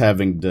 he's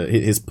having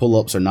his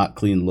pull-ups are not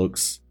clean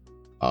looks.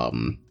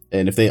 And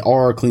if they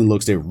are clean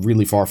looks, they're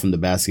really far from the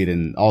basket.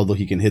 And although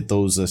he can hit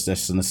those, it's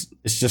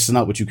just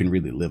not what you can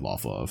really live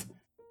off of.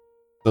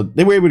 So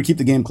they were able to keep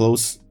the game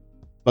close.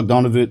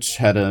 Bogdanovic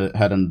had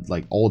a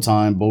like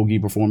all-time bogey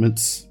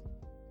performance,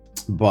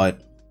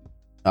 but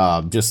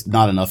just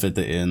not enough at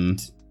the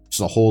end.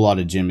 Just a whole lot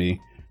of Jimmy,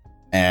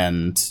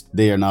 and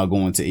they are now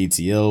going to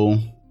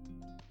ATL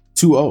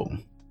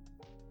 2-0.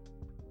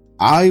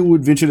 I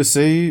would venture to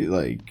say,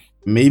 like,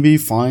 maybe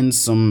find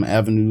some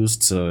avenues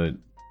to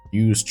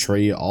use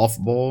Trae off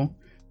ball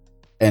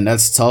And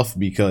that's tough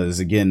because,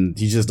 again,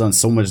 he's just done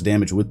so much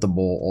damage with the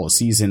ball all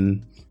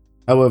season.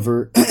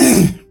 However,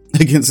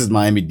 against his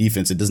Miami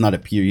defense, it does not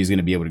appear he's going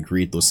to be able to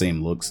create those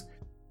same looks.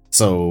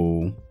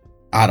 So,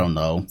 I don't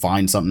know.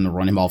 Find something to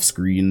run him off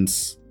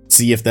screens.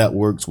 See if that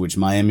works, which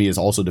Miami is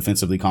also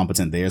defensively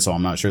competent there, so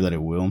I'm not sure that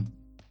it will.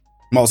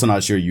 I'm also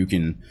not sure you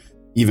can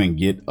even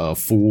get a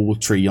full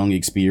Trae Young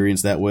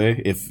experience that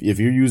way. If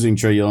you're using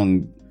Trae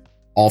Young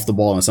off the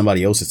ball and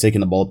somebody else is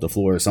taking the ball up the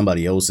floor, or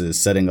somebody else is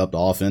setting up the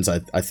offense,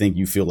 I think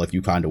you feel like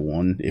you kind of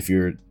won if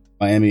you're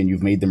Miami and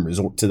you've made them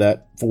resort to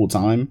that full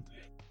time.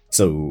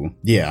 So,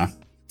 yeah.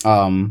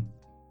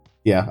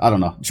 Yeah, I don't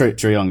know.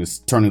 Trae Young is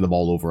turning the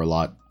ball over a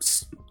lot,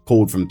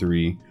 cold from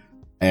three,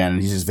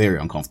 and he's just very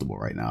uncomfortable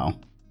right now.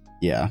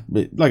 Yeah,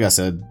 but like I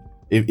said,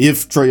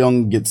 if Trae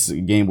Young gets a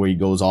game where he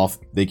goes off,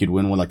 they could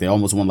win one. Like they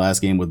almost won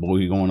last game with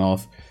Bogey going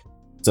off.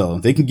 So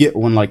they can get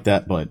one like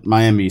that, but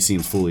Miami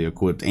seems fully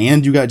equipped.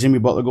 And you got Jimmy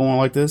Butler going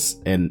like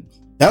this, and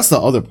that's the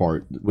other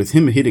part with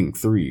him hitting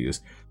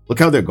threes. Look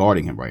how they're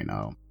guarding him right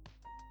now.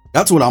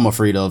 That's what I'm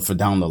afraid of for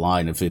down the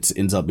line if it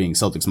ends up being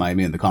Celtics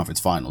Miami in the conference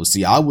finals.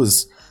 See, I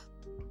was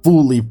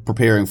fully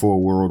preparing for a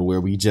world where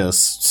we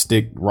just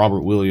stick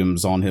Robert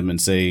Williams on him and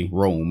say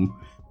roam.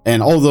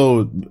 And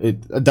although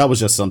that was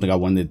just something I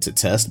wanted to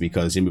test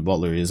because Jimmy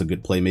Butler is a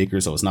good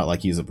playmaker, so it's not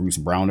like he's a Bruce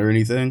Brown or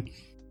anything.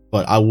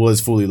 But I was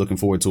fully looking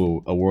forward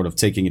to a world of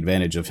taking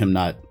advantage of him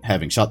not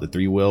having shot the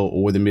three well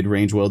or the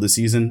mid-range well this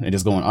season and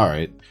just going, all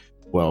right,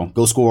 well,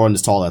 go score on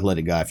this tall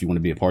athletic guy if you want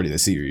to be a part of the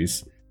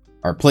series,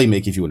 or play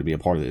make if you want to be a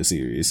part of the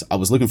series. I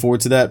was looking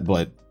forward to that,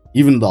 but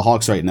even the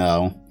Hawks right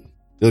now,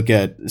 look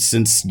at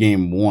since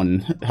game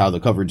one, how the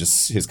coverage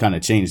has kind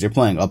of changed. They're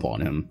playing up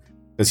on him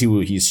because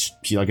he's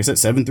like I said,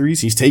 7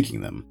 threes, he's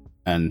taking them.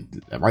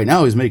 And right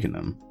now he's making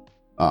them.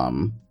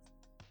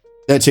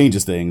 That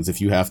changes things if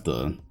you have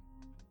to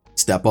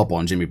step up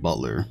on Jimmy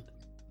Butler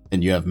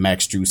and you have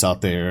Max Strus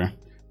out there,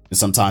 and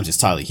sometimes it's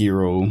Tyler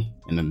Hero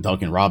and then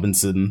Duncan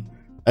Robinson.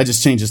 That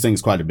just changes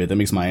things quite a bit. That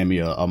makes Miami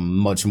a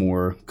much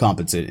more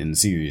competent and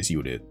serious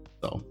unit.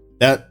 So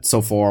that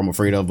so far I'm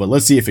afraid of, but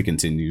let's see if it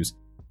continues.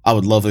 I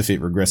would love if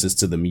it regresses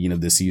to the mean of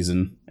this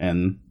season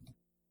and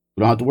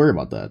we don't have to worry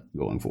about that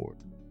going forward.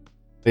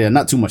 But yeah,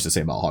 not too much to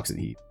say about Hawks and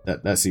Heat.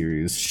 That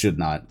series should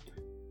not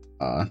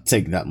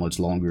take that much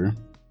longer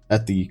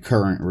at the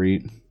current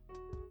rate.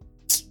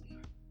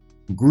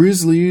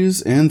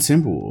 Grizzlies and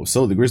Timberwolves.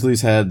 So the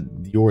Grizzlies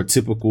had your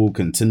typical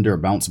contender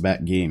bounce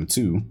back game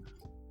too.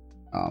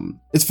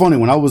 It's funny,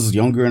 when I was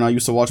younger and I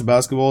used to watch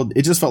basketball,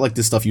 it just felt like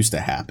this stuff used to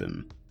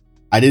happen.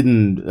 I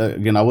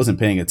wasn't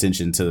paying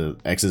attention to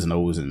X's and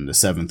O's in the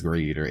 7th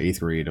grade or 8th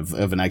grade of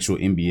an actual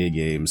NBA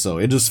game. So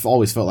it just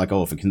always felt like,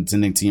 oh, if a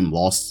contending team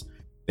lost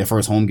their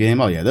first home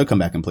game, oh yeah, they'll come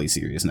back and play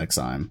serious next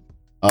time.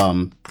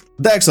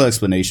 The actual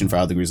explanation for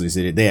how the Grizzlies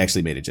did it, they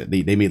actually made it.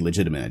 They made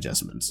legitimate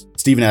adjustments.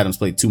 Steven Adams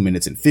played 2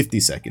 minutes and 50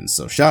 seconds.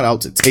 So shout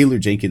out to Taylor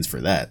Jenkins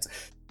for that.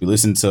 We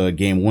listened to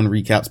Game 1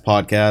 Recaps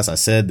podcast. I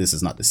said this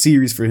is not the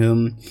series for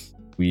him.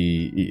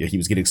 He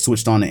was getting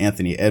switched on to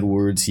Anthony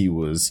Edwards. He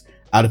was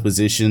out of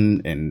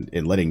position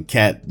and letting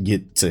Cat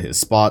get to his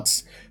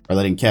spots, or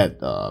letting Cat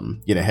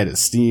get ahead of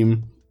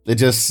steam.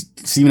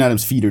 Steven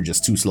Adams' feet are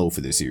just too slow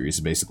for this series,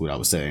 is basically what I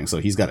was saying. So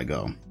he's got to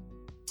go.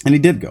 And he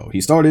did go.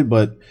 He started,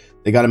 but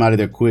they got him out of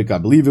there quick. I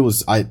believe it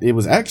was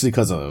actually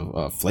because of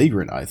a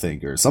flagrant, I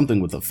think, or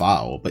something with a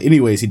foul. But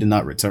anyways, he did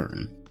not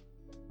return.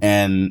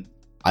 And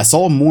I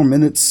saw more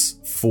minutes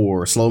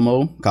for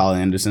Slow-Mo, Kyle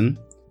Anderson,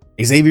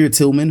 Xavier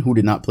Tillman, who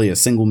did not play a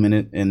single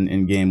minute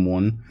in game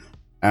 1,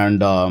 and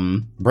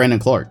Brandon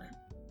Clark.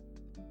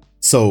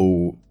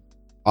 So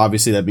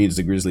obviously that means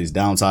the Grizzlies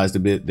downsized a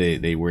bit.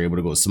 They were able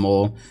to go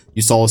small.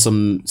 You saw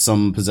some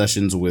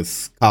possessions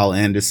with Kyle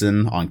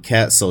Anderson on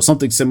Cat, so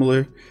something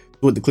similar to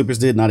what the Clippers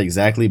did, not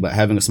exactly, but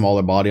having a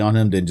smaller body on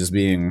him than just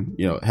being,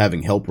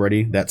 having help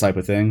ready, that type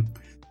of thing.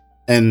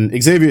 And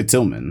Xavier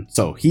Tillman,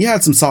 so he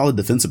had some solid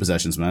defensive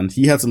possessions, man.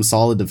 He had some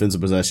solid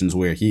defensive possessions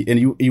where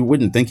you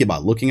wouldn't think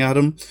about looking at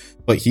him,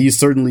 but he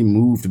certainly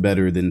moved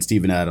better than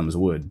Steven Adams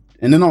would.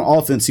 And then on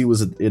offense, he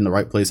was in the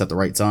right place at the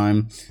right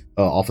time,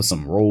 off of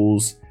some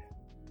rolls.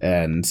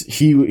 And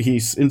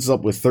he ends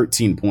up with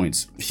 13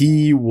 points.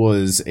 He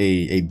was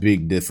a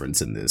big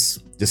difference in this.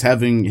 Just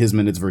having his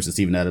minutes versus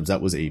Steven Adams,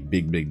 that was a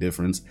big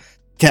difference.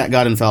 Cat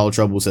got in foul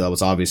trouble, so that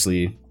was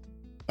obviously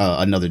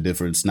another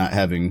difference, not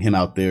having him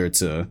out there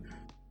to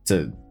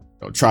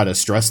try to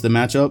stress the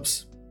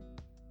matchups.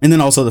 And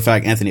then also the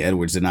fact Anthony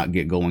Edwards did not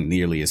get going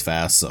nearly as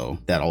fast, so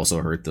that also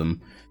hurt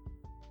them.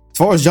 As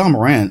far as John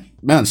Morant,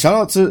 man, shout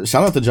out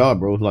to Ja,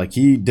 bro. Like,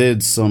 he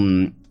did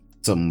some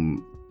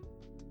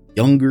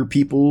younger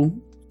people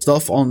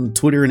stuff on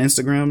Twitter and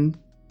Instagram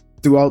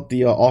throughout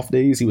the off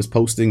days. He was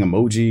posting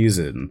emojis,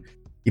 and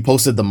he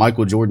posted the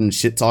Michael Jordan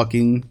shit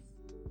talking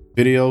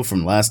video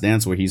from Last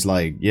Dance where he's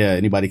like, yeah,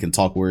 anybody can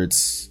talk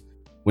words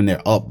when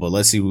they're up, but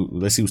let's see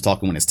who's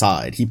talking when it's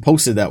tied. He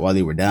posted that while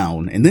they were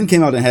down and then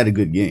came out and had a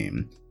good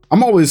game.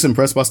 I'm always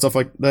impressed by stuff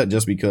like that,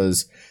 just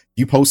because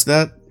you post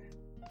that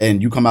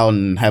and you come out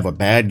and have a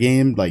bad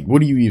game, like, what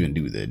do you even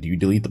do then? Do you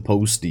delete the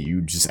post? Do you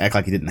just act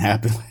like it didn't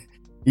happen?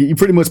 You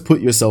pretty much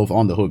put yourself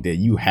on the hook that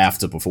you have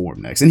to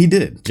perform next. And he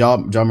did. Ja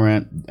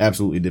Morant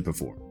absolutely did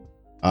perform.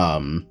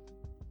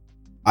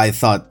 I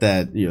thought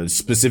that, you know,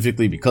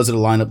 specifically because of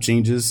the lineup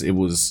changes, it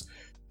was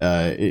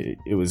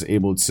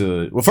able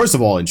to, well, first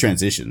of all, in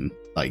transition,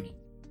 like,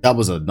 that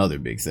was another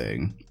big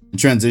thing. In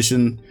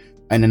transition,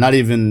 and then not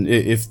even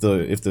if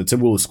the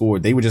Timberwolves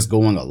scored, they were just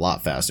going a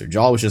lot faster.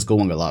 Ja was just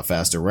going a lot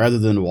faster rather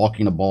than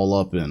walking the ball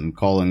up and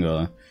calling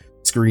a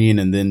screen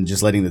and then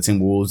just letting the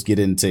Timberwolves get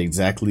into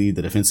exactly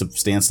the defensive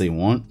stance they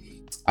want.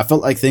 I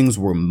felt like things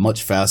were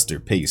much faster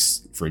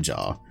paced for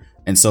Ja.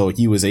 And so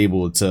he was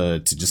able to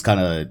just kind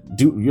of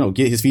do, you know,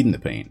 get his feet in the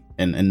paint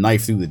and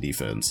knife through the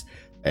defense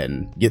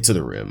and get to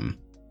the rim.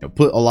 You know,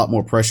 put a lot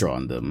more pressure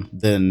on them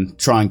than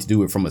trying to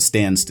do it from a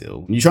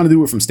standstill. When you're trying to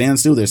do it from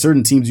standstill, there's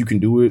certain teams you can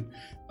do it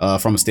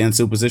from a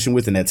standstill position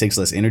with, and that takes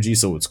less energy,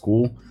 so it's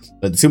cool.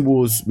 But the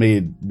Timberwolves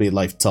made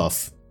life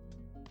tough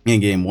in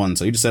game one,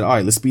 so he just said, all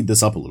right, let's speed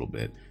this up a little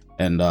bit.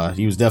 And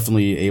he was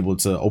definitely able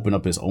to open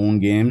up his own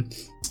game.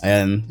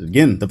 And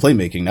again, the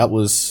playmaking, that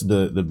was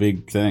the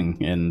big thing.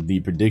 And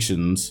the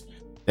predictions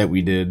that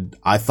we did,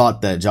 I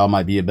thought that Ja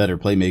might be a better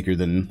playmaker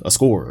than a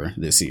scorer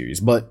this series.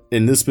 But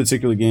in this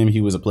particular game,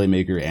 he was a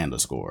playmaker and a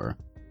scorer.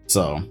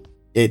 So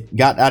it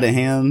got out of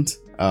hand.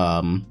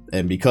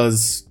 And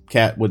because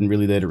Cat wasn't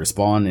really there to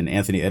respond and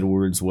Anthony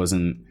Edwards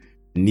wasn't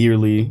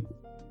nearly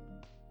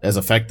as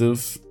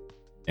effective,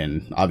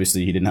 and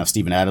obviously he didn't have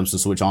Steven Adams to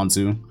switch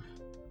onto,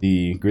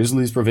 the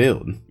Grizzlies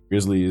prevailed.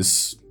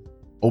 Grizzlies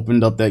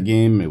opened up that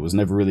game. It was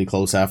never really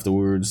close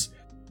afterwards.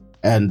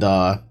 And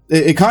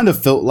it kind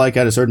of felt like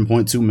at a certain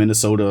point too,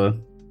 Minnesota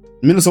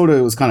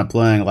was kind of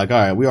playing like, all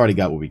right, we already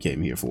got what we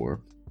came here for.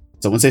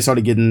 So once they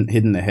started getting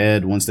hit in the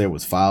head, once there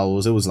was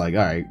fouls, it was like, all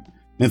right,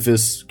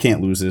 Memphis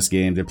can't lose this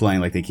game. They're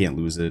playing like they can't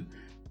lose it.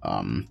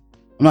 I'm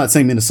not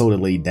saying Minnesota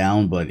laid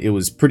down, but it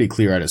was pretty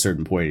clear at a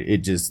certain point.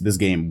 This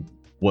game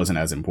wasn't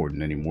as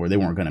important anymore. They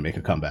weren't going to make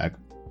a comeback,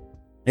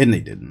 and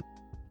they didn't.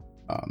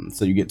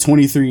 So you get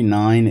 23,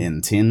 9,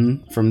 and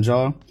 10 from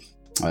Ja.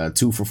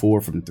 2 for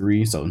 4 from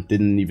 3, so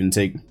didn't even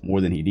take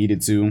more than he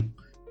needed to.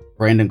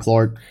 Brandon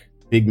Clark,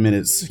 big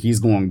minutes. He's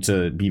going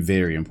to be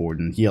very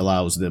important. He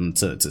allows them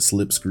to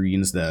slip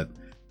screens that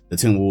the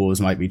Timberwolves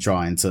might be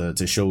trying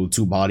to show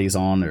two bodies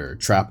on or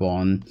trap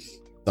on.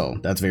 So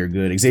that's very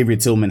good. Xavier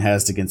Tillman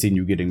has to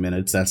continue getting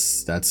minutes.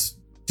 That's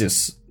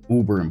just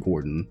uber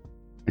important.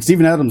 And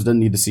Steven Adams doesn't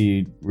need to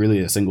see really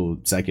a single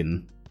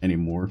second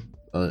anymore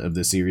of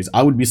this series.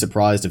 I would be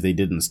surprised if they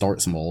didn't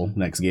start small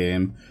next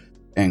game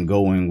and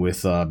going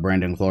with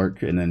Brandon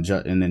Clark and then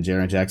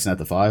Jaren Jackson at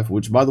the 5.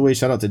 Which, by the way,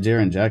 shout out to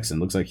Jaren Jackson.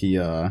 Looks like he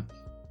oh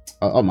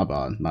my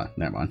bad,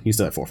 never mind. He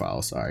still had 4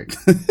 fouls. All right,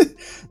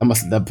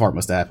 that part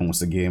must have happened once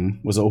the game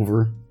was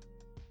over.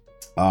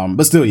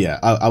 But still, yeah,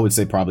 I would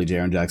say probably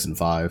Jaren Jackson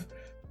 5,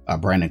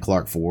 Brandon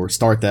Clark 4.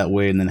 Start that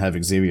way, and then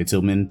have Xavier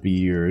Tillman be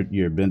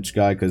your bench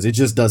guy, because it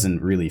just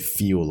doesn't really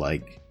feel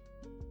like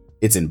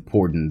it's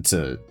important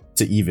to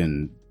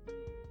even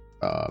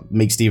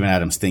make Steven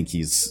Adams think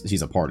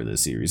he's a part of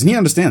this series, and he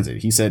understands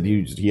it. He said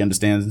he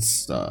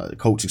understands.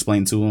 Coach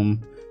explained to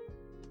him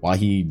why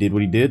he did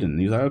what he did, and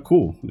he's like, oh,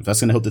 cool. If that's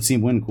gonna help the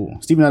team win, cool.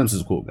 Steven Adams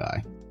is a cool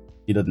guy.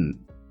 I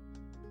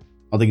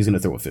don't think he's gonna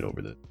throw a fit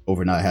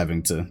over not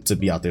having to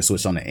be out there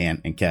switched on to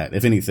Ant and Cat.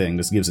 If anything,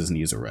 this gives his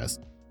knees a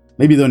rest.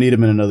 Maybe they'll need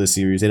him in another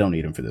series. They don't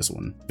need him for this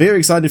one. Very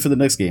excited for the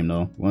next game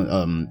though,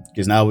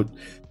 because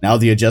now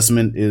the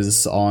adjustment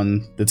is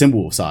on the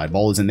Timberwolves side.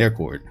 Ball is in their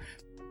court.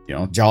 You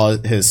know, Ja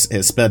has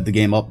sped the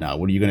game up now.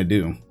 What are you gonna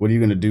do? What are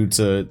you gonna do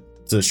to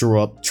shore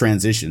up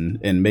transition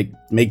and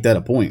make that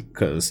a point?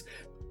 Because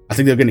I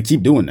think they're going to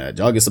keep doing that.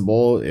 Ja gets the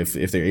ball. If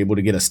they're able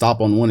to get a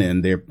stop on one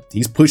end,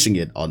 he's pushing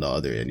it on the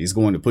other end. He's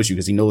going to push you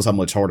because he knows how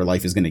much harder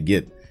life is going to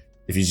get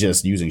if he's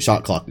just using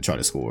shot clock to try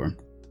to score.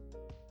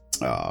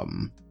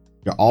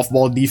 Your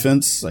off-ball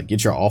defense, like,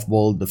 get your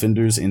off-ball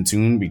defenders in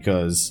tune,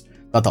 because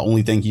not the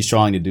only thing he's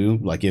trying to do.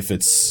 Like, if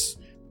it's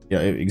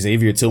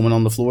Xavier Tillman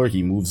on the floor,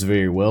 he moves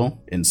very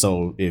well, and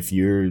so if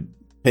you're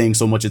paying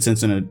so much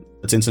attention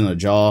to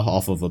Ja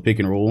off of a pick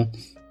and roll,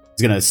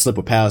 he's gonna slip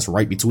a pass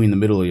right between the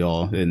middle of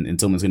y'all, and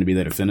Tillman's gonna be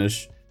there to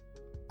finish.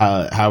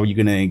 How are you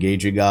gonna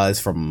engage your guys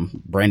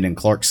from Brandon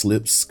Clark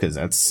slips? Because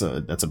that's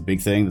a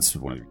big thing. That's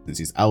one of the reasons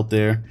he's out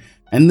there.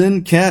 And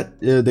then Cat,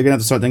 they're gonna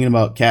have to start thinking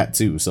about Cat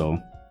too. So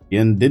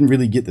again, didn't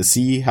really get to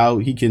see how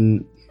he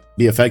can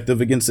be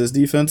effective against this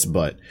defense,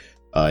 but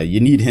you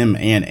need him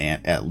and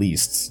Ant at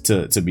least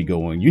to be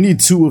going. You need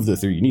 2 of the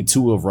 3. You need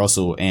 2 of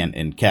Russell, Ant,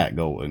 and Cat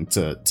going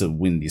to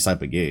win these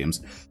type of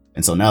games.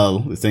 And so now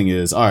the thing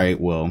is, all right,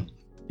 well,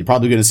 you're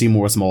probably going to see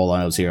more small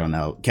lineups here on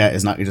out. Cat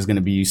is not just going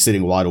to be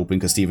sitting wide open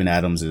because Steven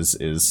Adams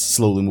is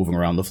slowly moving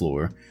around the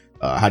floor.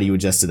 How do you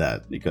adjust to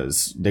that?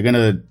 Because I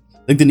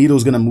think the needle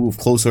is going to move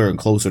closer and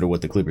closer to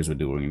what the Clippers were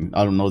doing.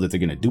 I don't know that they're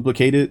going to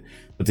duplicate it,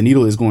 but the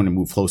needle is going to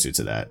move closer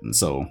to that. And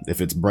so if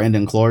it's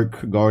Brandon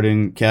Clark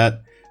guarding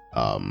Cat,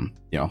 how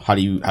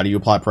do you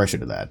apply pressure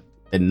to that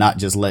and not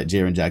just let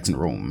Jaren Jackson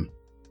roam?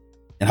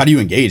 And how do you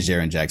engage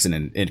Jaren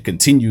Jackson and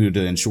continue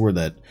to ensure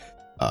that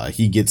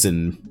he gets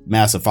in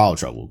massive foul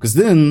trouble? Because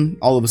then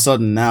all of a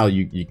sudden now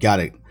you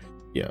gotta,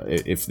 yeah,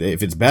 if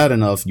it's bad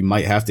enough, you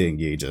might have to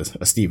engage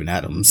a Steven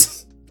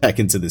Adams back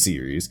into the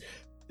series.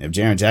 If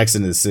Jaren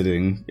Jackson is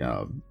sitting,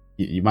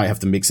 you might have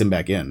to mix him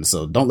back in.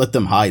 So don't let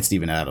them hide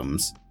Steven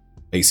Adams,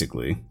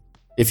 basically,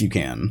 if you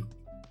can.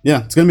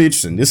 Yeah, it's gonna be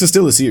interesting. This is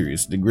still a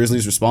series. The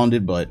Grizzlies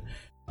responded, but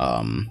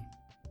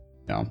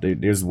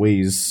there's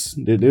ways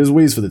for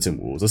the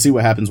Timberwolves. Let's see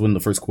what happens when the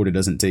first quarter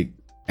doesn't take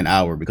an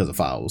hour because of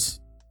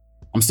fouls.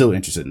 I'm still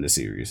interested in this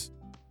series.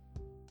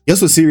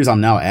 Guess what series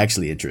I'm now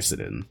actually interested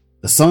in?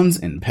 The Suns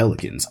and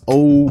Pelicans.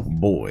 Oh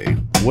boy.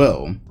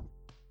 Well,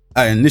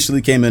 I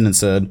initially came in and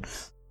said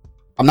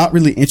I'm not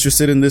really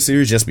interested in this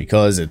series just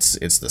because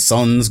it's the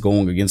Suns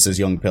going against this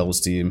young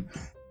Pels team.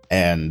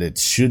 And it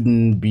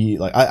shouldn't be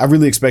like, I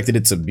really expected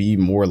it to be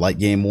more like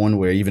game one,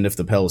 where even if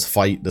the Pels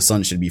fight, the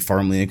Suns should be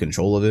firmly in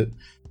control of it.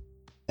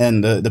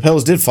 And the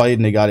Pels did fight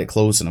and they got it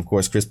close. And of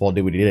course, Chris Paul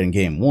did what he did in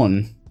game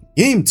one.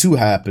 Game two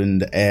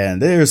happened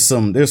and there's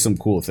some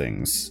cool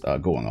things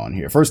going on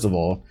here. First of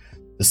all,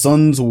 the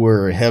Suns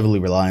were heavily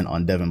reliant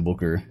on Devin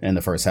Booker in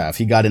the first half.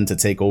 He got into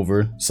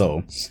takeover,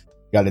 so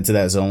got into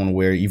that zone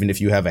where even if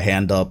you have a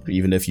hand up,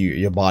 even if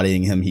you're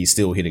bodying him, he's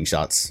still hitting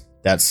shots.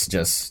 That's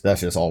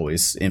just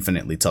always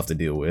infinitely tough to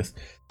deal with.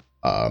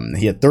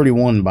 He had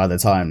 31 by the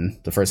time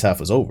the first half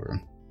was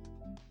over.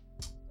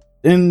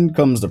 Then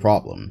comes the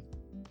problem.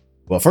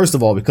 Well, first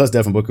of all, because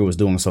Devin Booker was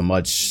doing so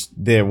much,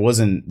 there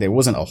wasn't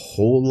a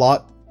whole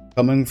lot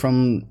coming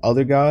from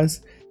other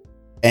guys,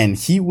 and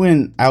he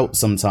went out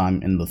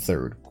sometime in the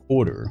third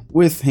quarter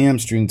with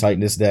hamstring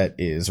tightness that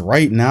is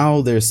right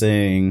now they're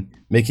saying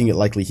making it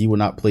likely he will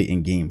not play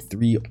in game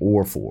 3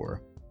 or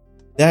 4.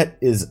 That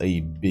is a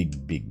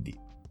big deal.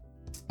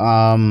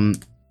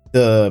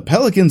 The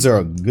Pelicans are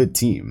a good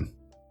team.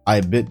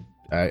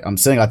 I'm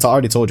saying I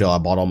already told y'all I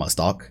bought all my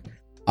stock.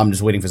 I'm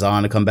just waiting for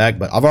Zion to come back,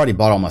 but I've already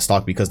bought all my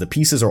stock because the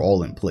pieces are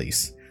all in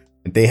place.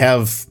 They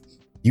have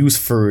use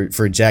for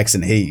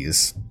Jackson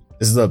Hayes.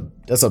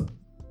 That's a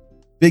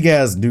big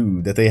ass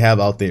dude that they have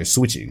out there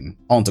switching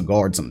onto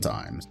guard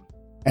sometimes.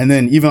 And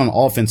then even on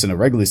offense in the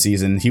regular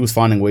season, he was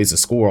finding ways to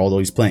score, although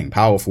he's playing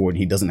power forward and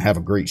he doesn't have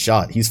a great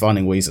shot. He's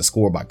finding ways to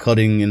score by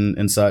cutting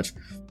and such.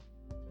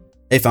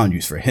 They found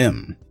use for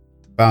him.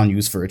 Found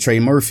use for Trey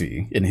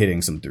Murphy in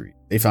hitting some threes.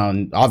 They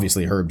found,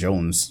 obviously, Herb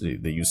Jones,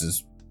 the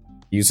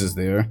uses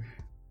there.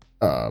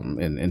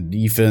 And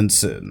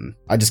defense, and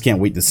I just can't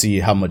wait to see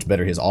how much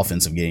better his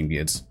offensive game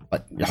gets.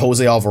 Like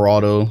Jose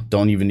Alvarado,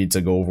 don't even need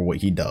to go over what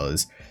he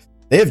does.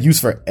 They have use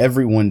for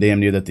everyone damn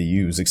near that they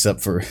use,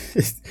 except for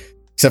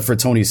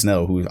Tony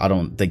Snell, who I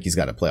don't think he's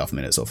got a playoff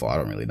minute so far. I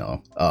don't really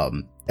know.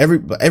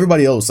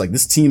 Everybody else, like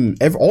this team,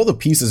 all the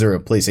pieces are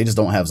in place. They just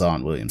don't have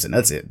Zion Williamson.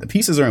 That's it. The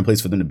pieces are in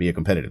place for them to be a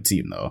competitive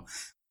team, though.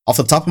 Off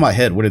the top of my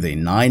head, what are they,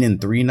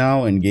 9-3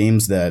 now in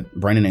games that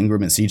Brandon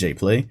Ingram and CJ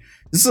play?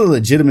 This is a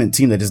legitimate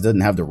team that just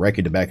doesn't have the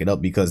record to back it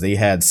up because they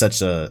had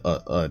such a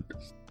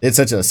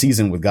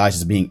season with guys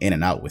just being in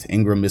and out, with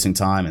Ingram missing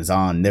time and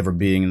Zion never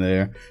being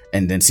there,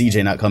 and then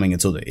CJ not coming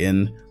until the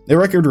end. Their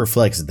record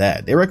reflects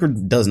that. Their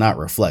record does not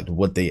reflect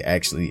what they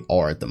actually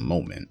are at the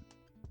moment.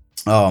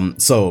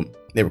 So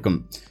they were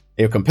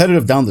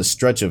competitive down the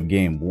stretch of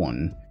game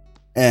one.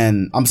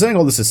 And I'm saying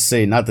all this to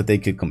say not that they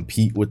could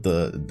compete with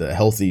the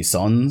healthy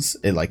Suns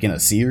in a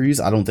series.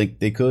 I don't think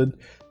they could.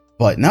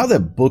 But now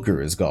that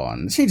Booker is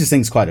gone, it changes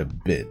things quite a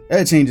bit.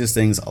 It changes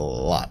things a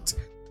lot.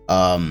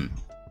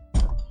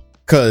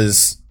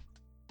 Because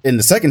in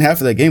the second half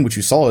of that game, what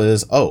you saw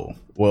is, all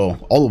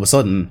of a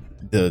sudden,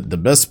 the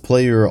best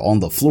player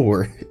on the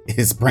floor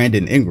is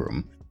Brandon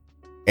Ingram.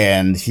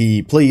 And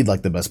he played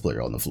like the best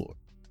player on the floor.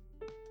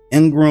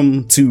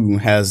 Ingram, too,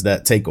 has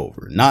that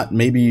takeover. Not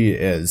maybe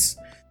as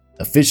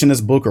efficient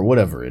as Booker,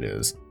 whatever it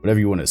is. Whatever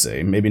you want to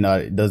say. Maybe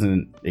not, it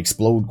doesn't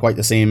explode quite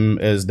the same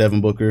as Devin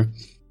Booker.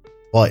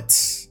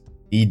 But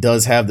he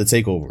does have the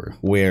takeover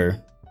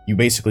where you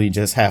basically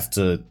just have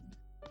to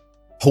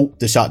hope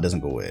the shot doesn't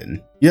go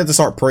in. You have to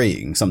start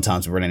praying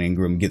sometimes when Brandon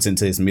Ingram gets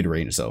into his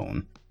mid-range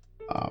zone.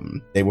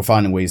 They were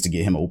finding ways to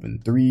get him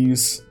open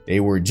threes.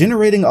 They were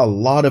generating a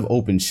lot of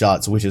open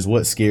shots, which is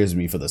what scares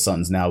me for the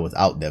Suns now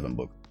without Devin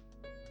Booker.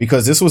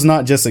 Because this was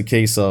not just a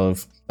case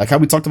of, like how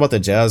we talked about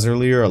the Jazz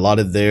earlier, a lot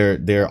of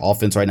their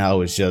offense right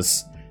now is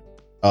just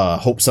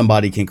hope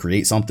somebody can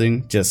create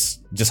something.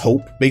 Just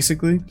hope,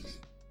 basically.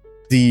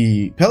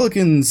 The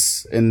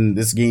Pelicans in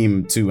this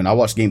game too, and I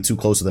watched game 2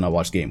 closer than I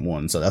watched game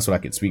 1, so that's what I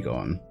could speak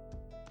on.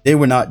 They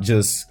were not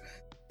just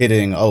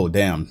hitting, oh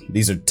damn,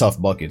 these are tough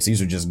buckets,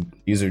 these are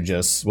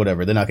just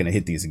whatever, they're not going to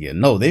hit these again.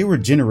 No, they were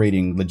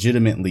generating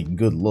legitimately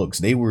good looks.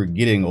 They were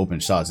getting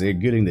open shots. They're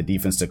getting the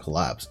defense to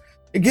collapse.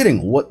 They're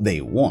getting what they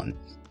want.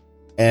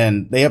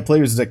 And they have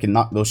players that can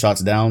knock those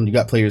shots down. You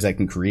got players that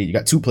can create. You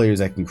got 2 players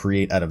that can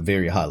create at a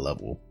very high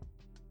level.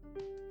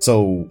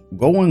 So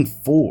going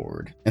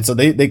forward, and so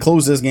they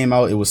closed this game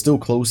out. It was still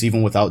close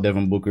even without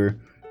Devin Booker,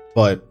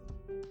 but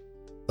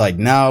like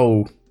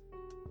now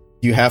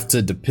you have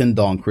to depend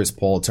on Chris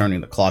Paul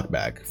turning the clock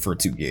back for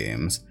 2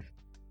 games.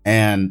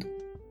 And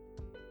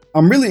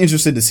I'm really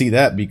interested to see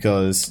that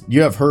because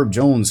you have Herb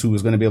Jones, who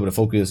is going to be able to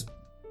focus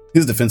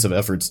his defensive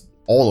efforts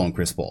all on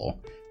Chris Paul.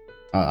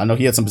 I know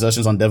he had some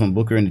possessions on Devin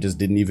Booker and it just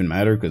didn't even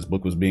matter because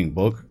Book was being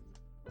Book.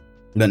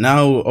 But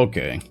now,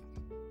 okay,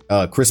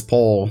 Chris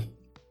Paul,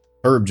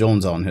 Herb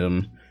Jones on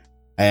him,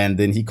 and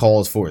then he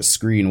calls for a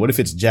screen. What if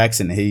it's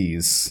Jackson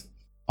Hayes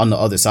on the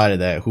other side of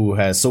that, who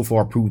has so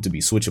far proved to be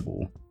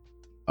switchable?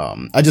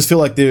 I just feel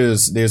like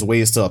there's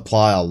ways to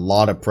apply a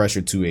lot of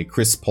pressure to a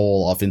Chris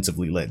Paul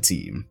offensively led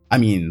team. I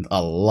mean,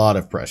 a lot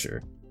of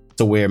pressure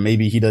to where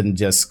maybe he doesn't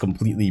just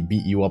completely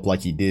beat you up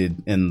like he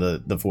did in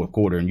the fourth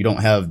quarter, and you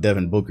don't have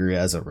Devin Booker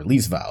as a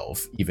release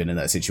valve even in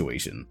that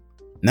situation.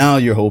 Now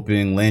you're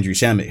hoping Landry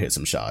Shamet hits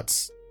some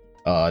shots.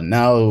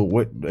 Now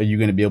what are you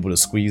going to be able to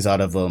squeeze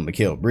out of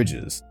Mikal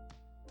Bridges?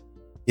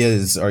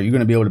 Are you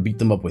going to be able to beat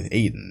them up with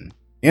Ayton?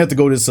 You have to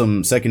go to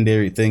some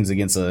secondary things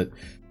against a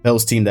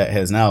Pels team that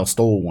has now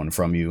stole one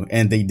from you,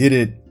 and they did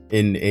it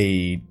in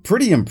a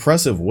pretty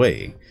impressive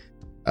way.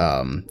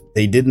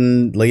 They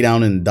didn't lay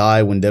down and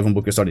die when Devin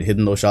Booker started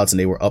hitting those shots and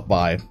they were up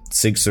by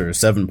 6 or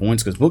 7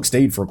 points, because Book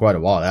stayed for quite a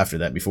while after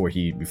that before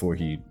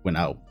he went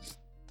out.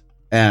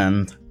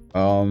 And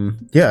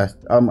yeah,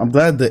 I'm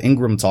glad the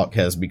Ingram talk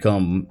has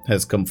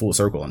come full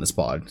circle on this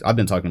pod. I've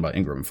been talking about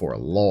Ingram for a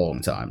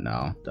long time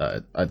now.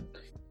 I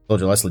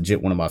told you that's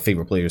legit one of my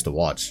favorite players to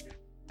watch.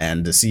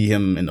 And to see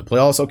him in the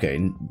playoffs, okay,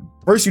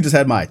 first you just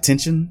had my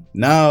attention.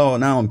 Now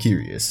I'm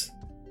curious.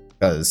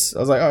 Because I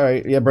was like, all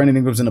right, yeah, Brandon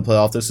Ingram's in the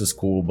playoff. This is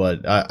cool,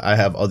 but I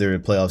have other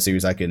playoff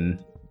series I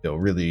can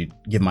really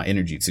give my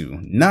energy to.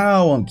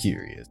 Now I'm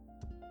curious.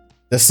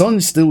 The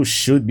Suns still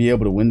should be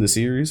able to win the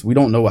series. We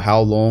don't know how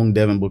long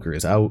Devin Booker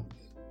is out.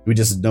 We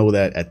just know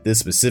that at this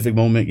specific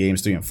moment,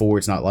 games 3 and 4,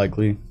 it's not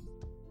likely.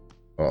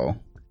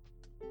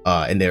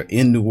 And they're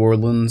in New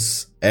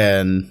Orleans,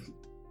 and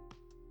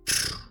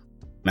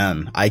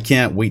man, I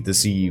can't wait to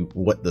see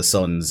what the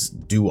Suns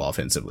do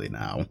offensively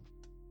now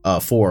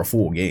for a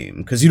full game,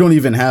 because you don't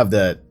even have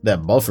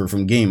that buffer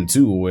from game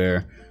 2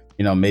 where,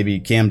 you know, maybe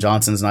Cam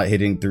Johnson's not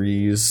hitting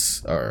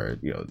threes, or,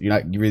 you know, you're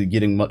not really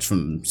getting much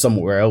from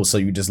somewhere else, so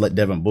you just let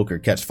Devin Booker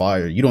catch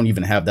fire. You don't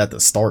even have that to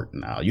start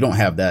now. You don't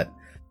have that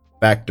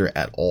factor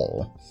at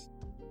all.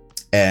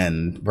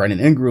 And Brandon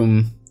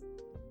Ingram,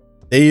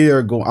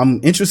 I'm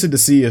interested to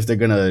see if they're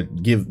gonna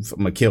give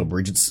Mikal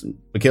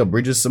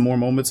Bridges some more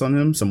moments on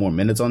him, some more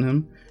minutes on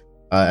him.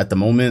 At the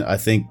moment, I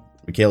think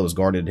Mikal has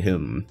guarded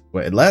him.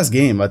 But at last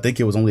game, I think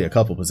it was only a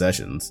couple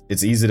possessions.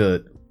 It's easy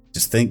to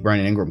just think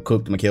Brandon Ingram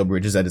cooked Mikal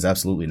Bridges. That is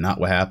absolutely not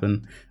what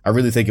happened. I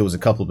really think it was a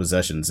couple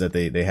possessions that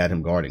they had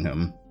him guarding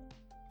him.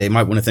 They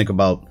might want to think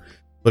about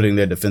putting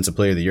their Defensive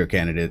Player of the Year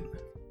candidate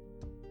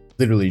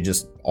literally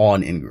just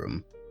on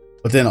Ingram.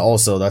 But then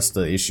also, that's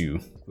the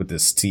issue with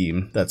this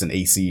team that's an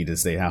A seed,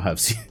 is they now have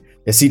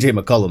CJ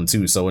McCollum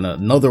too. So in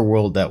another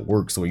world that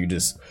works where you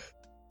just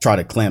try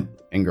to clamp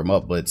Ingram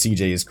up, but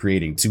CJ is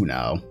creating 2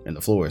 now, and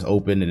the floor is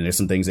open, and there's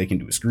some things they can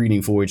do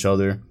screening for each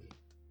other.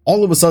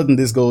 All of a sudden,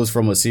 this goes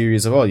from a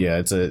series of, oh yeah,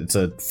 it's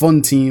a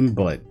fun team,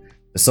 but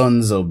the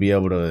Suns will be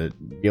able to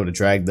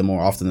drag them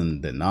more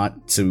often than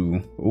not,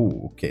 to,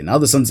 ooh, okay, now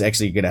the Suns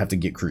actually gonna have to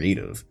get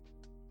creative,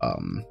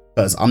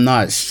 because I'm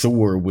not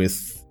sure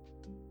with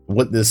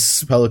what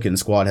this Pelican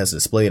squad has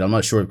displayed. I'm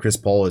not sure if Chris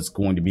Paul is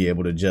going to be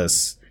able to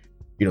just,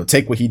 you know,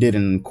 take what he did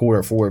in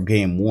quarter 4 of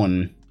game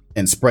 1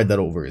 and spread that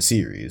over a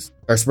series,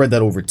 or spread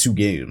that over 2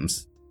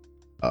 games,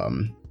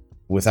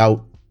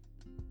 without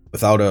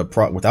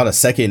a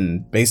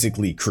second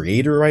basically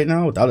creator right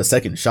now, without a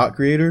second shot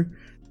creator,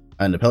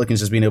 and the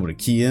Pelicans just being able to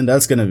key in.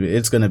 It's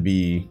gonna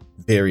be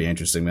very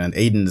interesting, man.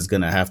 Ayton is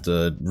gonna have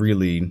to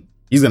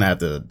he's gonna have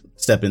to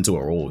step into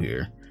a role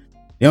here.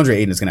 DeAndre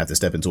Ayton is going to have to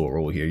step into a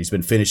role here. He's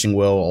been finishing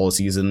well all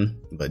season,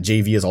 but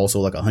JV is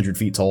also like 100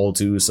 feet tall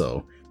too,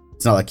 so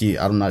it's not like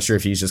I'm not sure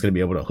if he's just going to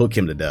be able to hook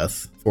him to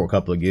death for a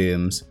couple of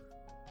games.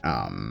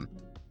 And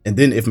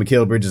then if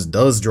Mikal Bridges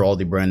does draw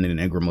the Brandon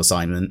Ingram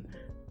assignment,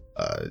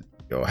 you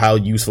know, how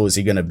useful is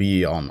he going to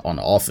be on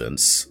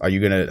offense? How much are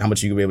you going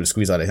to be able to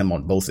squeeze out of him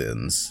on both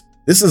ends?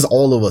 This is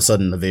all of a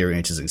sudden a very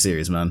interesting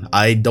series, man.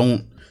 I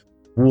don't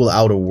rule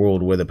out a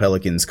world where the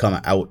Pelicans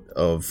come out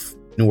of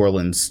New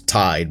Orleans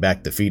tied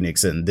back to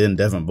Phoenix, and then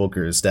Devin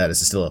Booker's status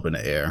is still up in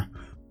the air.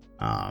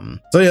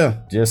 So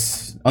yeah,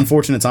 just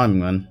unfortunate timing,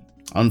 man.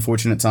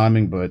 Unfortunate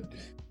timing, but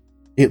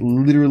it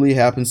literally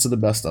happens to the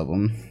best of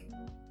them.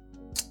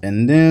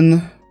 And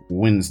then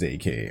Wednesday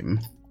came.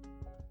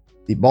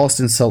 The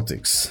Boston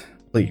Celtics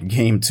played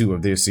game 2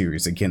 of their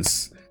series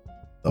against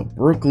the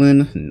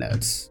Brooklyn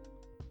Nets.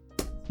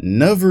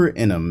 Never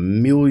in a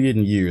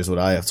million years would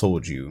I have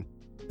told you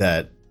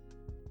that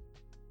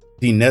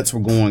the Nets were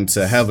going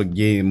to have a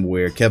game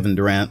where Kevin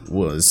Durant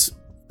was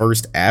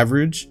first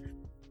average,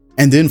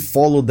 and then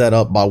followed that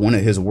up by one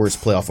of his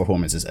worst playoff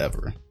performances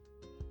ever.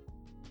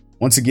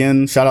 Once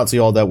again, shout out to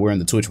y'all that were in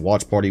the Twitch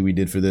watch party we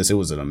did for this. It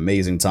was an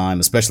amazing time,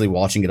 especially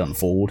watching it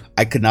unfold.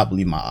 I could not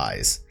believe my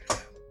eyes.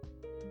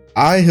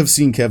 I have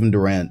seen Kevin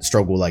Durant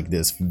struggle like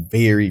this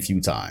very few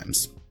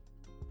times.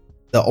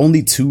 The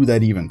only 2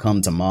 that even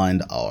come to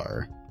mind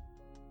are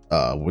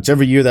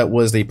whichever year that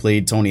was, they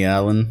played Tony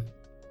Allen,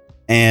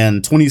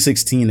 and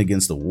 2016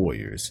 against the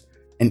Warriors.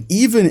 And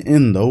even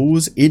in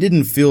those, it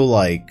didn't feel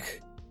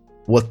like,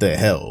 what the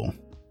hell?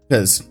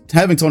 Because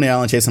having Tony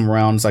Allen chase him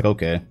around, it's like,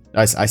 okay,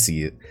 I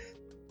see it.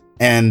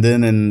 And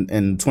then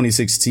in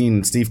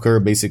 2016, Steve Kerr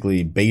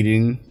basically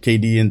baiting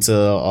KD into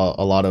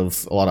a lot of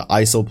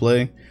ISO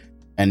play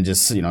and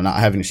just, you know, not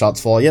having shots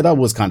fall. Yeah, that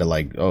was kind of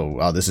like, oh,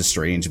 wow, this is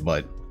strange,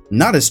 but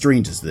not as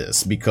strange as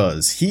this,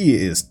 because he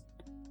is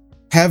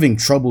having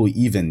trouble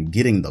even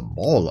getting the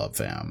ball up,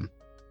 fam.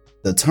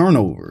 The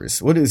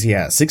turnovers, what is he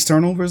at? 6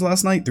 turnovers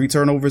last night? 3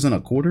 turnovers in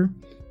a quarter?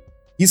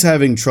 He's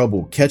having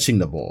trouble catching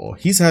the ball.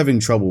 He's having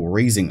trouble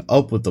raising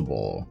up with the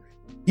ball.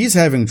 He's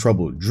having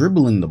trouble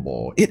dribbling the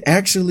ball. It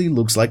actually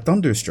looks like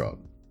Thunderstruck.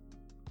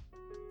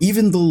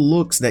 Even the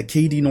looks that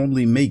KD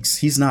normally makes,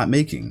 he's not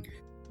making.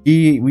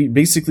 We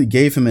basically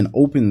gave him an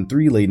open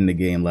 3 late in the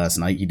game last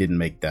night. He didn't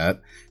make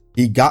that.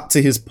 He got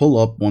to his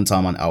pull-up one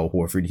time on Al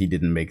Horford. He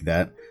didn't make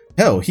that.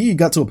 Hell, he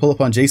got to a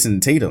pull-up on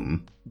Jason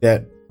Tatum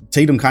that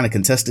Tatum kind of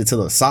contested to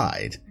the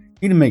side.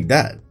 He didn't make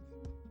that.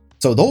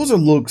 So those are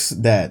looks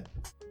that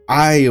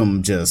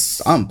I'm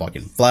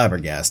fucking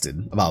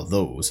flabbergasted about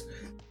those.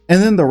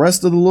 And then the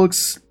rest of the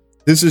looks,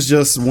 this is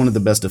just one of the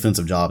best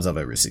defensive jobs I've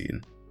ever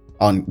seen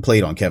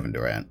played on Kevin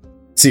Durant.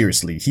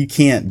 Seriously, he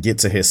can't get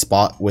to his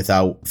spot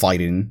without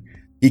fighting.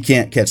 He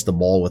can't catch the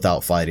ball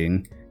without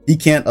fighting. He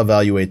can't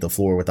evaluate the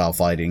floor without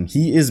fighting.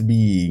 He is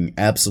being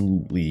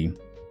absolutely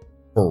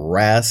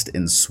harassed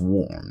and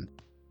swarmed.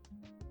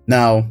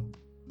 Now,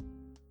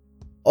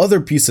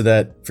 other piece of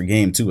that for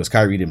game 2 is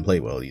Kyrie didn't play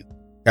well either.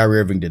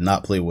 Kyrie Irving did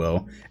not play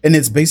well. And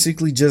it's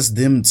basically just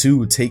them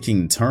two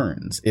taking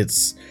turns.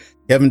 It's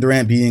Kevin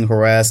Durant being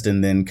harassed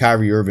and then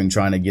Kyrie Irving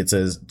trying to get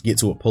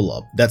to a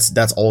pull-up.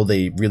 That's all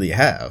they really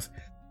have.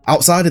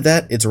 Outside of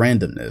that, it's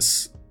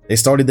randomness. They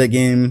started that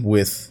game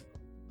with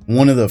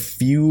one of the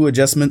few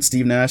adjustments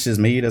Steve Nash has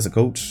made as a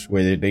coach,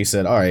 where they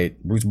said, all right,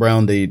 Bruce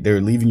Brown,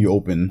 they're leaving you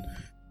open.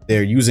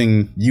 They're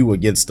using you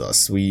against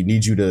us. We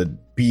need you to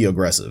be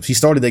aggressive. He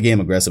started that game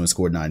aggressive and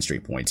scored 9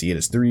 straight points. He hit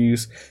his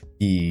threes.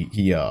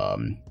 He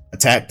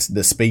attacked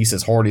the space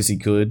as hard as he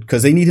could,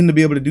 because they need him to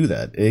be able to do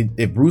that.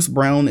 If Bruce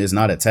Brown is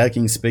not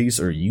attacking space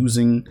or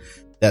using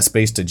that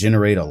space to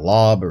generate a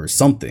lob or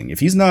something, if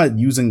he's not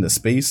using the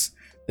space,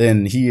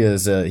 then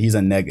he's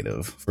a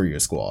negative for your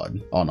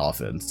squad on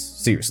offense.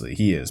 Seriously,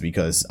 he is,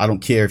 because I don't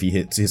care if he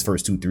hits his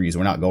first 2 threes.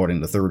 We're not guarding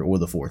the 3rd or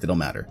the 4th. It don't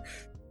matter.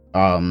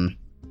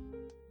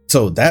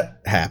 So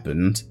that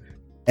happened.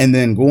 And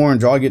then Goran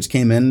Dragic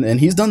came in, and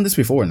he's done this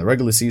before. In the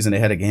regular season, they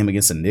had a game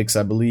against the Knicks,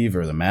 I believe,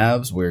 or the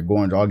Mavs, where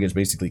Goran Dragic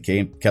basically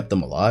kept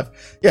them alive.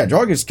 Yeah,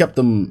 Dragic kept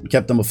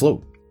them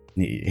afloat,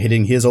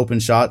 hitting his open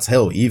shots,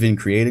 hell, even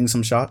creating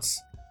some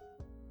shots.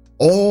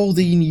 All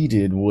they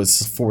needed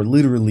was for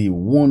literally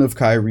one of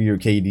Kyrie or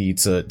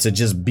KD to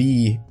just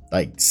be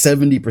like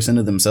 70%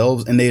 of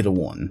themselves, and they'd have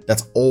won.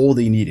 That's all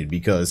they needed,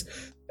 because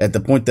at the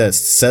point that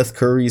Seth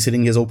Curry's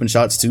hitting his open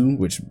shots too,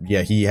 which,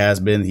 yeah, he's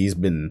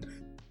been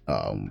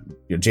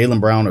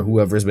Jaylen Brown or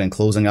whoever has been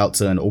closing out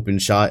to an open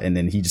shot, and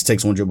then he just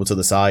takes one dribble to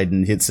the side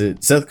and hits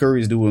it. Seth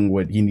Curry's doing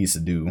what he needs to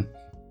do.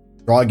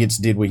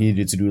 Dragic did what he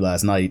needed to do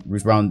last night.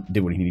 Bruce Brown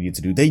did what he needed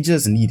to do. They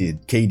just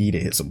needed KD to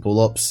hit some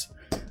pull-ups,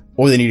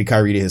 or they needed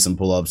Kyrie to hit some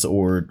pull-ups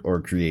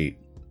or create,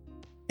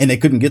 and they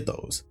couldn't get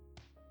those.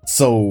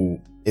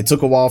 So it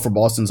took a while for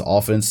Boston's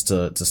offense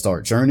to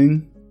start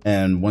churning,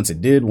 and once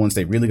it did, once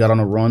they really got on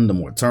a run, the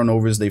more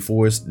turnovers they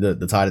forced,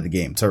 the tide of the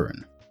game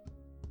turned.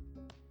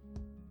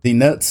 The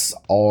Nets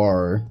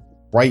are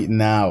right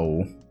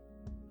now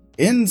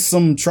in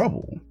some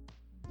trouble.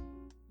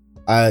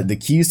 The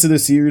keys to the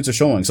series are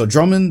showing. So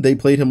Drummond, they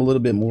played him a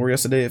little bit more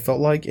yesterday, it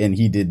felt like, and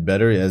he did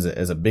better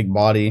as a big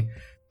body,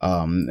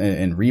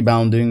 and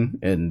rebounding.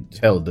 And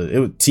hell,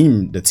 the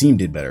team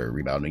did better at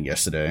rebounding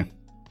yesterday.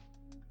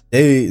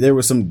 There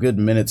were some good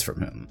minutes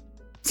from him.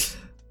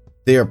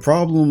 Their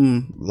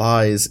problem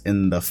lies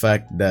in the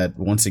fact that,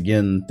 once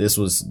again,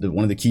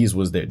 one of the keys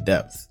was their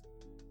depth.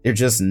 They're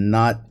just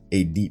not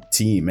a deep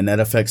team, and that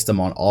affects them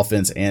on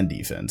offense and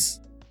defense.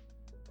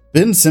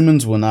 Ben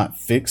Simmons will not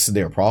fix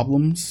their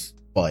problems,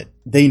 but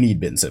they need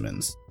Ben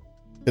Simmons.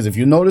 Because if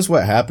you notice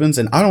what happens,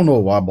 and I don't know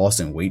why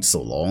Boston waits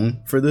so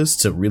long for this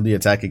to really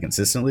attack it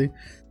consistently,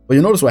 but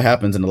you notice what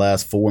happens in the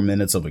last 4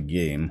 minutes of a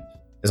game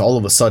is all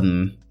of a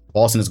sudden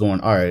Boston is going,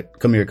 all right,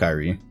 come here,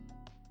 Kyrie.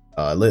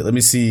 Let me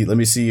see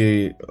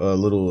a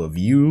little of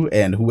you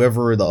and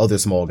whoever the other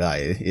small guy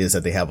is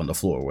that they have on the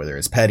floor, whether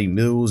it's Patty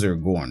Mills or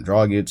Goran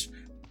Dragic.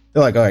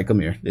 They're like, all right, come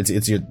here.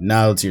 It's your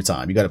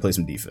time. You got to play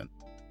some defense.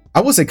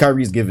 I would say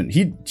Kyrie's given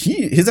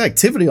his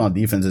activity on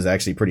defense is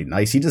actually pretty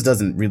nice. He just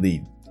doesn't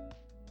really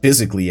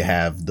physically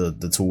have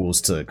the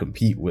tools to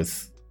compete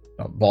with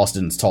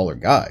Boston's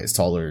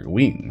taller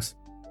wings.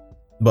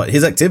 But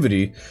his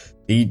activity,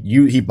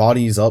 he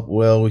bodies up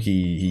well. He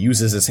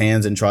uses his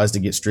hands and tries to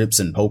get strips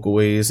and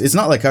pokeaways. It's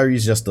not like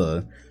Kyrie's just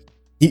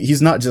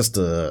he's not just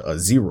a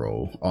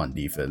zero on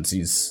defense.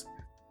 He's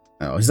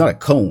not a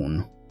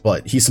cone,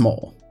 but he's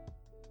small.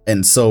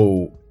 And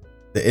so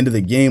the end of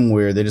the game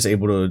where they're just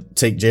able to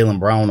take Jaylen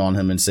Brown on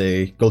him and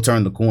say, go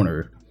turn the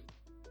corner.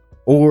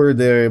 Or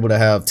they're able to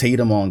have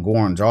Tatum on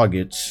Goran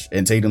Dragic,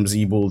 and Tatum's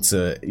able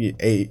to,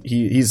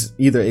 he's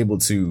either able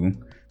to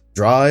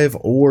drive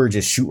or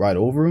just shoot right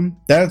over him.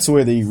 That's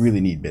where they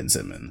really need Ben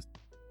Simmons.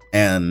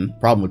 And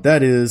problem with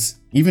that is,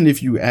 even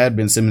if you add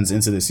Ben Simmons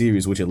into the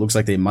series, which it looks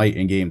like they might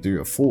in game 3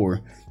 or 4,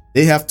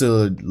 they have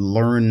to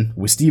learn,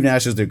 with Steve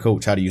Nash as their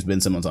coach, how to use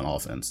Ben Simmons on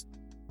offense.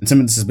 And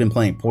Simmons has been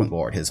playing point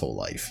guard his whole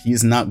life. He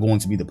is not going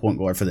to be the point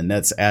guard for the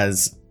Nets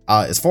as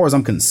far as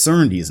I'm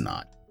concerned, he's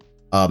not.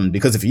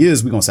 Because if he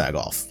is, we're gonna sag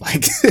off.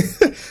 Like,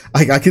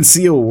 I can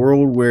see a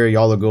world where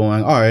y'all are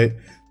going, all right,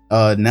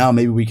 now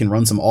maybe we can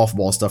run some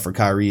off-ball stuff for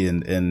Kyrie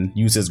and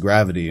use his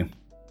gravity.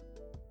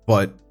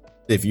 But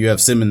if you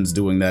have Simmons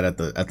doing that at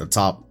the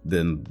top,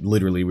 then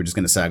literally we're just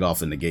gonna sag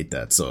off and negate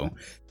that. So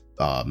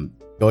go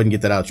ahead and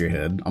get that out your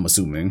head, I'm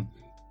assuming.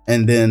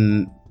 And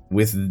then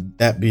with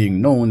that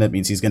being known, that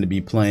means he's gonna be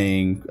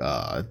playing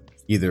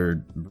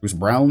either Bruce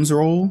Brown's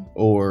role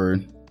or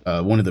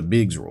one of the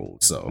bigs'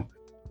 roles. So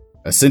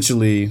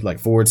essentially like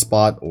forward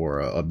spot or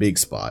a big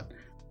spot,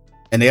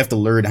 and they have to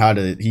learn how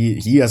to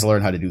he has to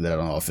learn how to do that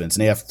on offense,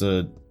 and they have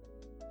to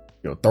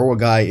throw a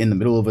guy in the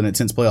middle of an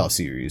intense playoff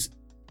series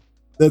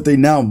that they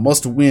now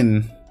must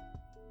win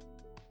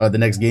the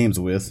next games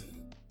with,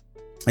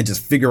 and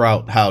just figure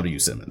out how to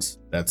use Simmons.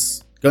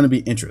 That's gonna be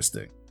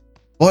interesting,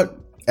 but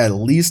at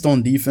least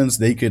on defense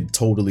they could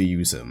totally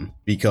use him,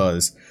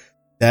 because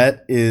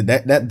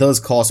that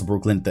does cost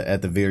Brooklyn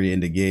at the very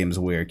end of games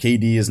where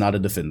KD is not a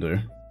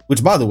defender.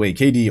 Which, by the way,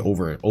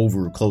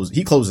 KD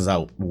he closes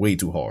out way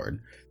too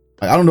hard.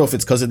 Like, I don't know if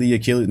it's because of the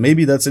Achilles.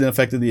 Maybe that's an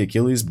effect of the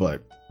Achilles,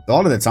 but a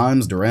lot of the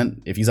times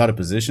Durant, if he's out of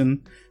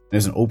position,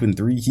 there's an open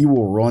three, he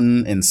will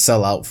run and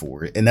sell out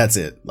for it, and that's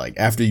it. Like,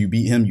 after you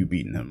beat him, you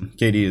beaten him.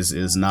 KD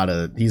is not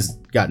he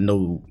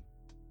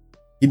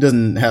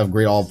doesn't have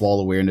great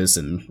off-ball awareness,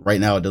 and right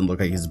now it doesn't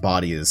look like his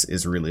body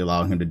is really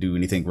allowing him to do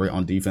anything great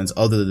on defense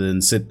other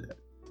than sit.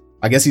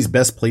 I guess he's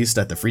best placed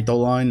at the free throw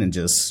line and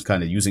just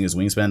kind of using his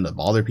wingspan to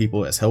bother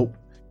people as help.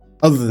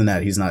 Other than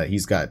that,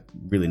 he's got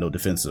really no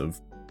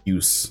defensive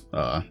use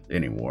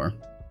anymore.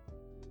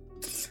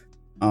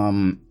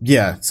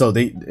 Yeah, so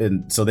they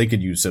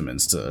could use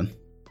Simmons to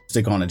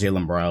stick on a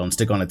Jaylen Brown,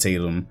 stick on a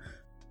Tatum,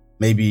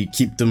 maybe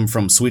keep them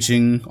from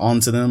switching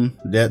onto them.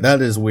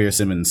 That is where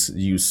Simmons'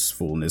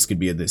 usefulness could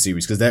be in this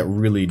series, because that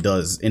really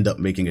does end up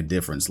making a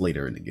difference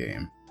later in the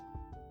game.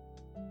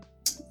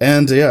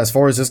 And yeah, as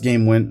far as this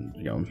game went,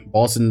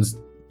 Boston's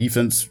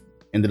defense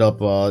ended up,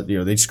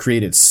 they just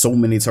created so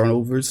many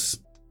turnovers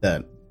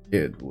that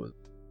it was,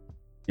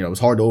 it was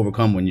hard to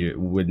overcome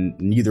when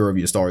neither of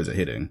your stars are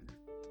hitting,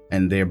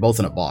 and they're both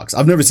in a box.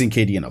 I've never seen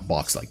KD in a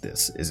box like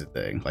this. Is a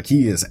thing. Like,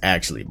 he is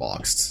actually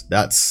boxed.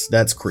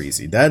 That's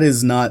crazy. That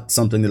is not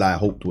something that I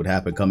hoped would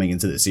happen coming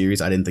into the series.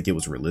 I didn't think it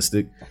was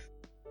realistic,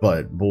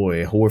 but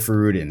boy,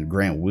 Horford and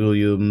Grant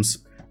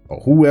Williams, or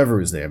whoever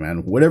is there,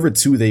 man, whatever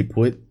two they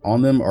put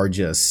on them are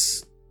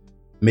just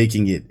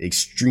making it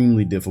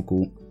extremely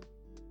difficult.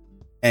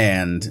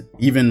 And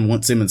even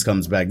once Simmons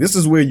comes back, this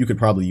is where you could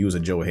probably use a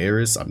Joe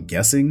Harris, I'm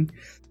guessing,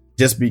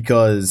 just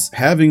because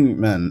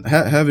having,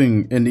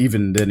 and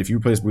even then, if you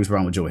replace Bruce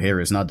Brown with Joe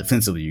Harris, not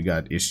defensively, you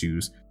got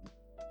issues.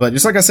 But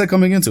just like I said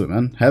coming into it,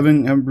 man,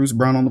 having Bruce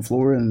Brown on the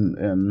floor and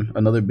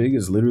another big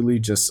is literally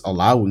just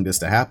allowing this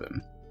to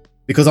happen.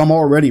 Because I'm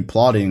already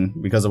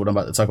plotting, because of what I'm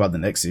about to talk about the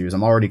next series,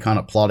 I'm already kind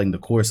of plotting the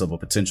course of a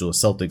potential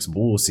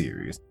Celtics-Bulls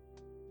series.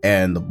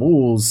 And the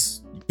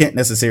Bulls, you can't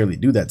necessarily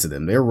do that to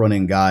them. They're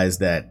running guys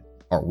that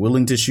are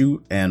willing to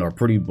shoot and are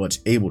pretty much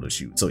able to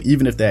shoot. So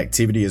even if the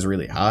activity is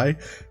really high,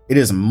 it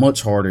is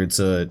much harder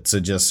to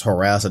just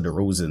harass a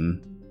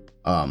DeRozan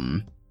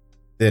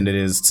than it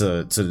is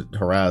to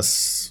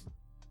harass,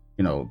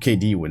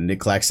 KD when Nick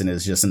Claxton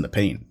is just in the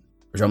paint.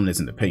 Or Drummond is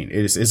in the paint.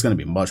 It's going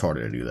to be much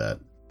harder to do that.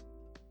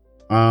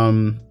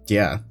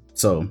 Yeah,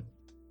 so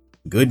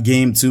good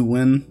game 2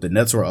 win. The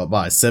Nets were up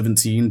by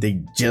 17.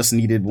 They just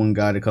needed one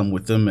guy to come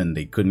with them, and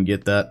they couldn't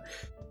get that.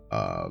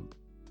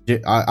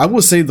 I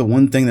will say the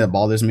one thing that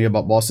bothers me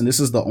about Boston, this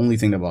is the only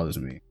thing that bothers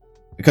me,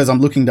 because I'm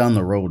looking down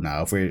the road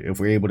now. If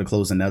we're able to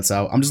close the Nets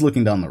out, I'm just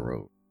looking down the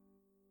road,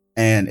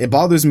 and it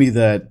bothers me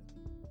that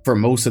for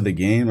most of the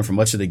game, or for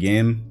much of the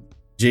game,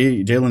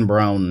 Jaylen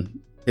Brown,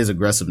 his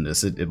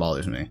aggressiveness, it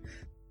bothers me.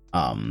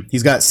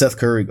 He's got Seth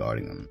Curry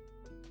guarding him.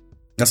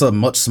 That's a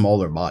much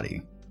smaller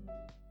body.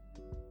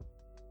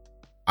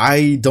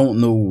 I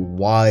don't know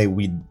why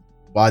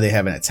they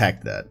haven't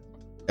attacked that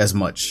as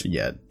much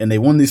yet. And they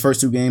won these first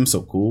 2 games,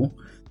 so cool.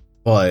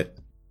 But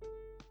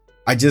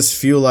I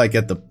just feel like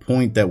at the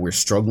point that we're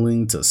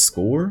struggling to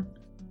score,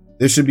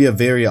 there should be a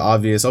very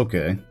obvious,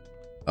 okay,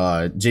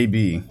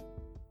 JB,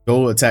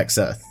 go attack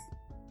Seth.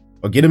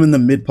 Or get him in the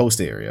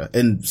mid-post area.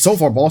 And so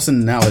far,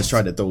 Boston now has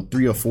tried to throw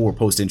 3 or 4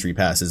 post-entry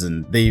passes,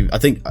 and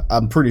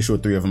I'm pretty sure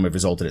 3 of them have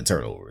resulted in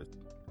turnovers.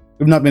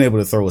 We've not been able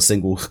to throw a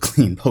single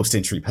clean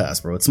post-entry pass,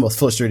 bro. It's the most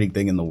frustrating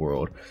thing in the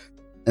world.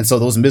 And so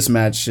those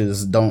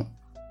mismatches don't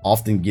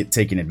often get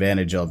taken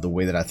advantage of the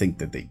way that I think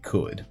that they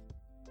could.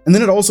 And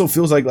then it also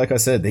feels like I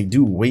said, they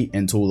do wait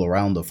until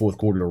around the fourth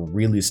quarter to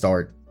really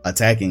start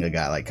attacking a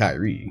guy like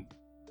Kyrie.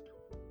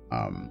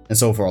 And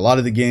so for a lot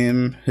of the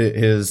game,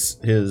 his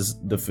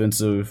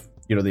defensive,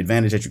 the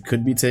advantage that you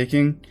could be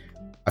taking,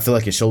 I feel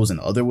like it shows in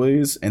other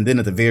ways. And then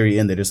at the very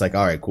end, they're just like,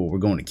 all right, cool, we're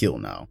going to kill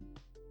now.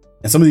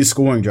 And some of these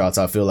scoring droughts,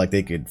 I feel like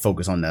they could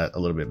focus on that a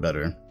little bit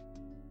better.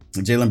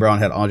 Jaylen Brown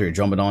had Andre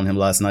Drummond on him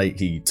last night.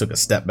 He took a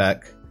step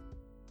back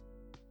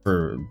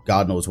for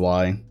God knows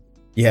why.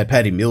 He had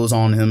Patty Mills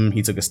on him.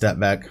 He took a step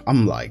back.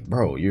 I'm like,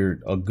 bro, you're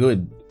a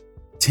good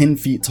 10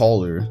 feet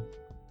taller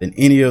than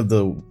any of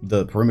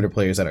the perimeter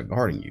players that are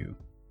guarding you.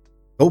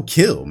 Go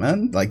kill,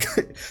 man. Like,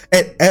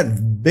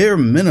 at bare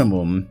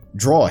minimum,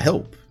 draw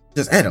help.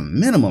 Just at a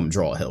minimum,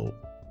 draw help.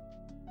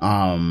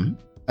 And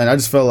I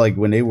just felt like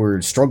when they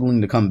were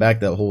struggling to come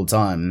back that whole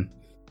time,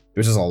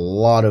 there's a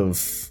lot of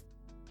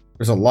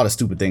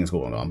stupid things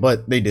going on.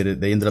 But they did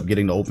it. They ended up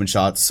getting the open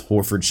shots.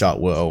 Horford shot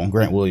well.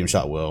 Grant Williams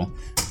shot well.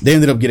 They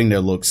ended up getting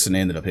their looks and they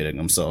ended up hitting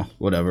them. So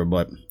whatever.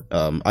 But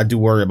I do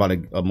worry about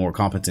a more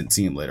competent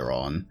team later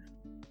on,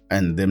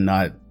 and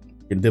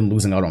them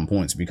losing out on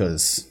points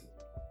because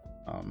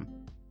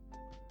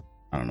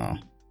I don't know,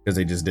 because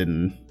they just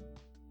didn't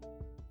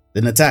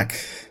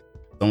attack.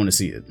 Don't want to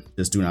see it.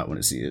 Just do not want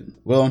to see it.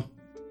 Well,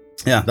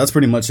 yeah, that's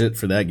pretty much it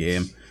for that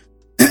game.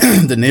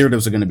 The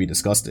narratives are going to be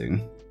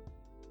disgusting.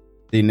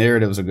 The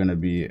narratives are going to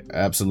be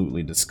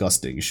absolutely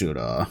disgusting. Should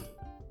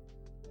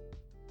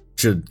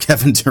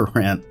Kevin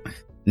Durant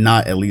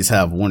not at least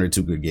have one or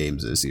two good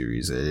games this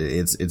series?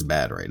 It's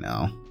bad right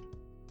now.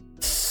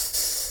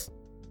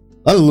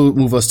 That'll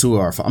move us to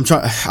our.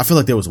 I feel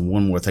like there was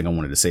one more thing I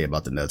wanted to say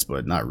about the Nets,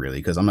 but not really,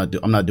 because I'm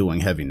not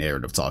doing heavy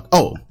narrative talk.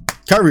 Oh,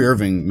 Kyrie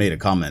Irving made a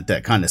comment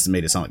that kind of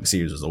made it sound like the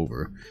series was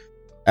over.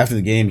 After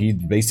the game, he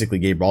basically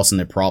gave Boston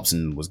their props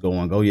and was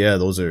going, "Oh yeah,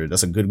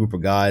 that's a good group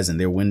of guys, and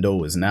their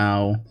window is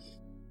now."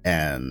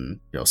 And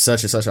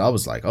such and such. I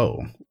was like,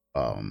 oh,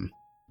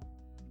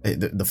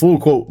 the full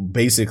quote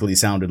basically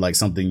sounded like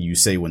something you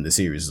say when the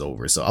series is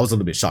over. So I was a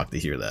little bit shocked to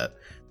hear that,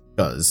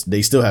 because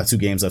they still have 2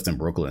 games left in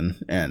Brooklyn,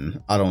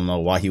 and I don't know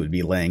why he would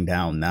be laying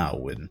down now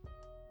when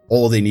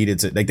all they needed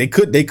to, like, they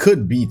could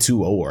be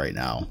 2-0 right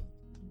now.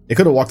 They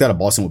could have walked out of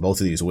Boston with both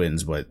of these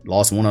wins, but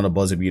lost one on a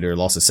buzzer beater,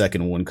 lost a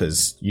second one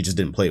because you just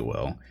didn't play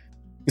well.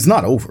 It's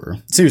not over.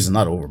 The series is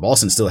not over.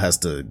 Boston still has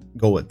to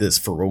go at this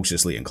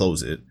ferociously and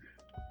close it.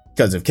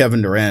 Because if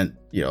Kevin Durant,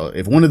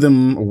 if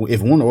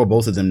one or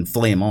both of them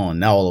flame on,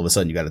 now all of a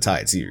sudden you got a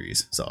tied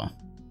series. So,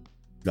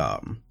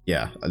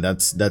 yeah,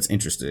 that's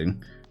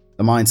interesting.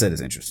 The mindset is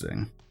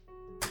interesting.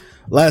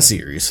 Last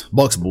series,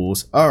 Bucks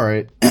Bulls. All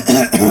right.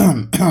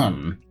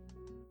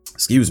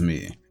 Excuse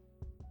me.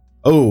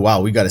 Oh, wow,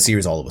 we got a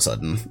series all of a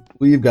sudden.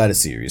 We've got a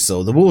series.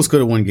 So the Bulls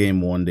could have won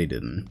game 1. They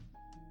didn't.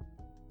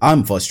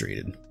 I'm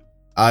frustrated.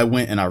 I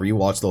went and I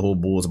rewatched the whole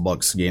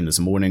Bulls-Bucks game this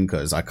morning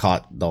because I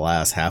caught the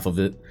last half of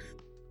it.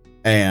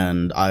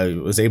 And I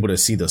was able to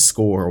see the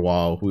score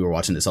while we were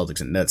watching the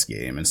Celtics and Nets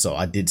game. And so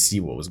I did see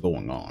what was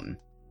going on.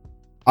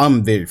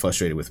 I'm very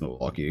frustrated with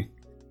Milwaukee.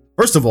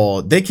 First of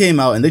all, they came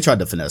out and they tried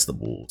to finesse the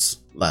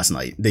Bulls last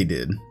night. They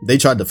did. They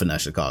tried to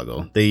finesse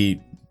Chicago. They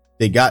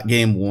got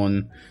game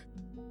 1.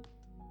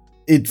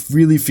 It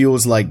really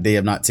feels like they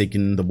have not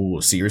taken the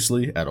Bulls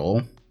seriously at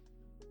all.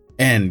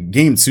 And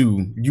game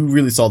 2, you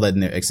really saw that in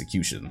their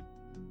execution.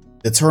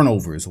 The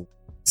turnovers were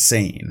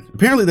insane.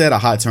 Apparently they had a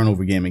high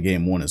turnover game in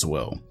game 1 as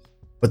well.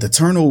 But the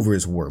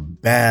turnovers were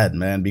bad,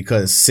 man,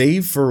 because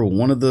save for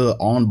one of the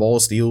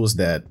on-ball steals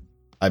that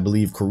I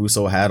believe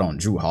Caruso had on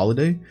Drew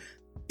Holiday,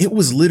 it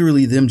was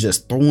literally them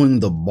just throwing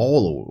the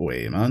ball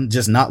away, man.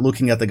 Just not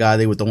looking at the guy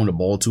they were throwing the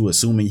ball to,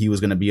 assuming he was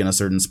going to be in a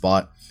certain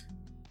spot.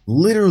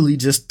 Literally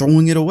just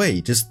throwing it away,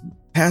 just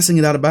passing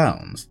it out of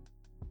bounds.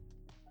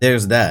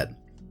 There's that.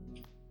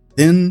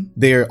 Then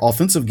their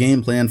offensive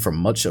game plan for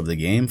much of the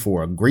game,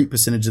 for a great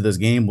percentage of this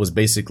game, was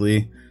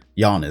basically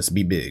Giannis,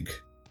 be big.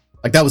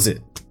 Like, that was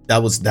it.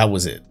 That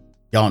was it.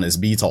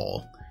 Giannis, be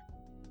tall.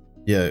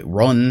 Yeah,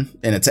 run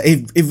and attack.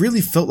 It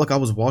really felt like I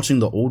was watching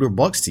the older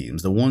Bucks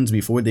teams, the ones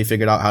before they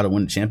figured out how to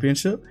win the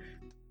championship.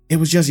 It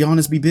was just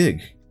Giannis, be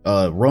big.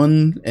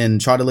 Run and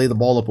try to lay the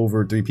ball up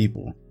over 3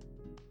 people.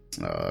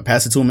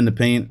 Pass it to them in the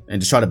paint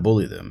and just try to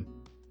bully them.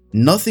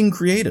 Nothing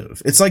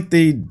creative. It's like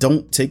they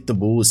don't take the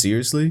Bulls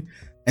seriously.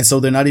 And so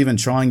they're not even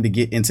trying to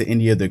get into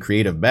any of the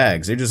creative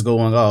bags. They're just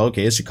going, oh,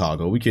 okay, it's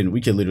Chicago. We can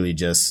literally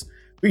just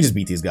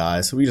beat these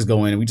guys. We just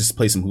go in and we just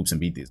play some hoops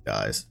and beat these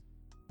guys.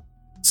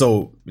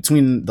 So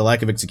between the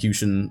lack of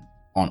execution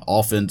on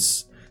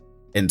offense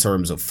in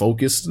terms of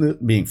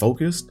being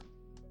focused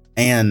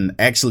and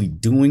actually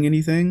doing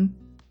anything,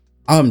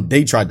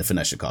 they tried to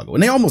finesse Chicago,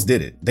 and they almost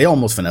did it. They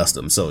almost finessed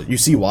them. So you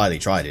see why they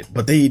tried it,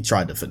 but they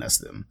tried to finesse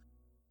them.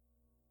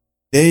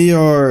 They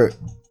are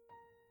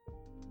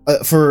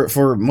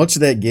for much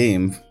of that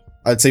game,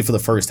 I'd say for the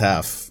first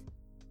half,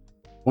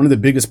 one of the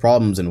biggest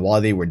problems and why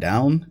they were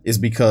down is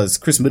because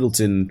Chris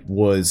Middleton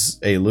was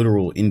a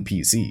literal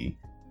NPC.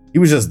 He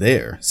was just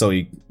there. So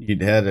he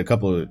had a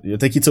couple of, I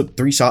think he took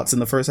 3 shots in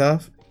the first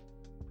half.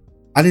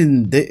 I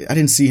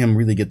didn't see him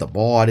really get the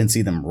ball. I didn't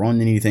see them run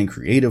anything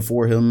creative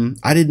for him.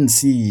 I didn't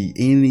see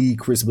any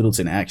Chris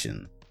Middleton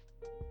action.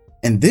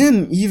 And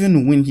then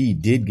even when he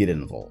did get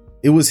involved,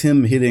 it was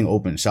him hitting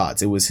open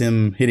shots. It was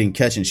him hitting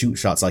catch and shoot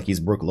shots like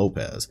he's Brook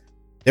Lopez.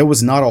 There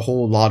was not a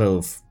whole lot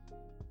of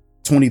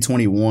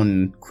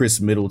 2021 Chris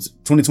Middleton,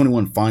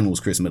 2021 finals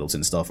Chris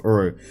Middleton stuff,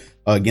 or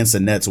against the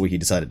Nets where he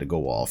decided to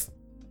go off.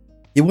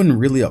 He wasn't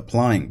really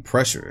applying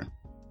pressure.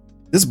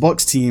 This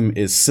Bucks team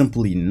is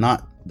simply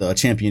not the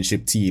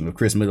championship team if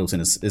Chris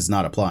Middleton is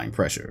not applying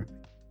pressure.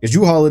 Because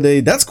Jrue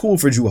Holiday, that's cool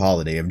for Jrue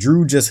Holiday. If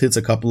Jrue just hits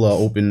a couple of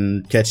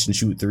open catch and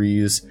shoot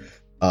threes,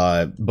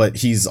 but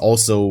he's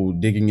also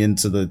digging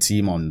into the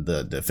team on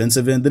the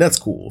defensive end, then that's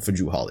cool for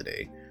Jrue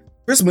Holiday.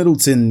 Chris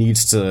Middleton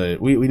needs to,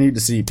 we need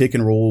to see pick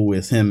and roll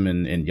with him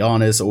and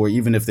Giannis, or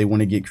even if they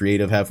want to get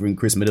creative, having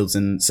Chris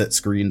Middleton set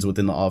screens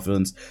within the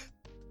offense.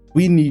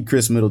 We need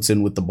Chris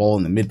Middleton with the ball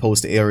in the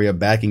mid-post area,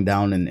 backing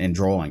down and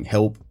drawing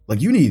help.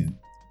 Like, you need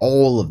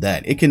all of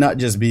that. It cannot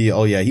just be,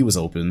 oh yeah, he was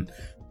open.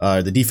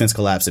 The defense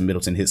collapsed and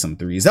Middleton hit some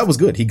threes. That was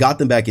good. He got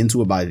them back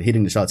into it by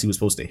hitting the shots he was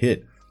supposed to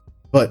hit.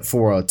 But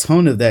for a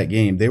ton of that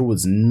game, there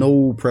was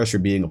no pressure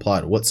being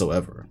applied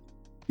whatsoever.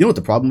 You know what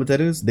the problem with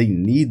that is? They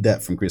need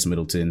that from Chris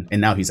Middleton,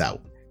 and now he's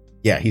out.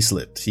 Yeah, he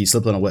slipped. He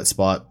slipped on a wet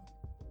spot.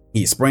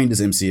 He sprained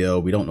his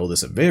MCL. We don't know the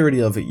severity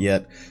of it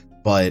yet,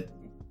 but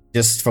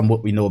just from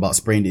what we know about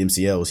sprained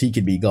MCLs, he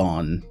could be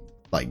gone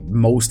like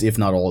most, if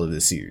not all, of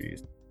this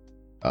series.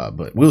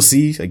 But we'll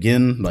see.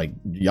 Again, like,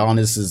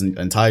 Giannis's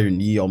entire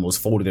knee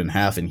almost folded in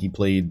half, and he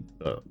played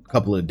a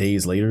couple of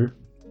days later.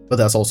 But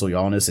that's also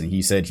Giannis, and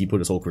he said he put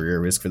his whole career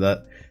at risk for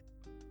that.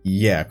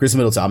 Yeah, Chris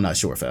Middleton, I'm not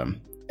sure,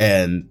 fam.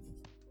 And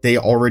they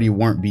already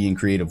weren't being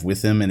creative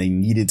with him, and they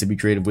needed to be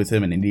creative with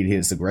him, and they needed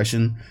his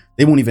aggression.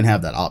 They won't even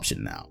have that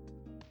option now.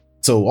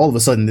 So all of a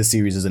sudden, this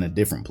series is in a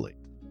different place.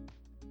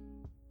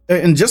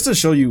 And just to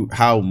show you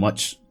how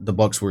much the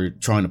Bucks were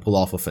trying to pull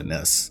off a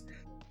finesse,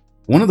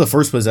 one of the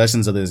first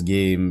possessions of this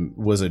game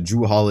was a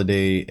Jrue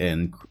Holiday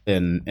and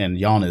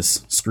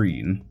Giannis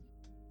screen,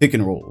 pick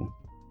and roll.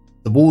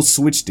 The Bulls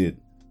switched it,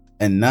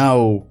 and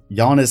now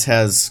Giannis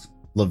has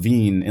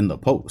LaVine in the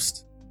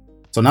post.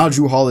 So now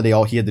Jrue Holiday,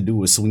 all he had to do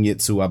was swing it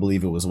to, I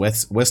believe it was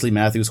Wesley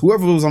Matthews,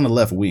 whoever was on the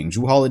left wing.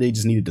 Jrue Holiday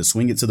just needed to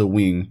swing it to the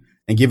wing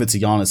and give it to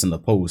Giannis in the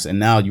post, and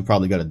now you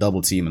probably got a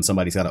double team and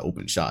somebody's got an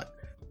open shot.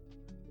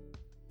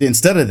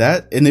 Instead of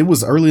that, and it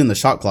was early in the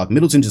shot clock,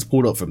 Middleton just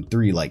pulled up from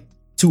three, like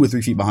 2 or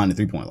 3 feet behind the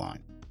three-point line.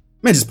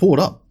 Man, just pulled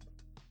up.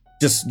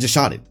 Just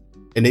shot it.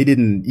 And they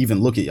didn't even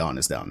look at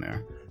Giannis down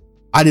there.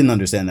 I didn't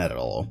understand that at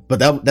all. But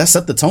that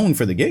set the tone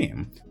for the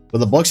game. But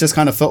the Bucks just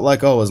kind of felt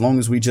like, oh, as long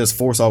as we just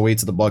force our way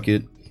to the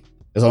bucket,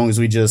 as long as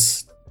we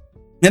just...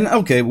 And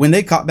okay, when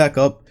they caught back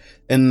up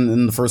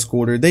in the first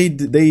quarter,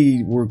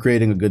 they were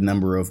creating a good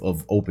number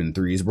of open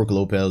threes. Brook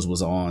Lopez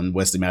was on.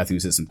 Wesley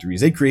Matthews hit some threes.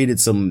 They created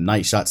some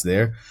nice shots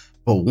there.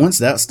 But once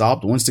that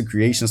stopped, once the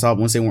creation stopped,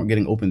 once they weren't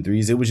getting open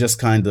threes, it was just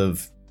kind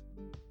of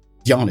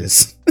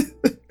Giannis.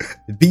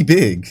 Be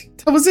big.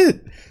 That was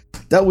it.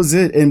 That was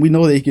it. And we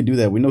know that he could do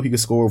that. We know he could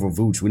score over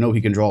Vooch. We know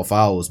he can draw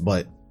fouls,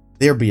 but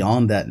they're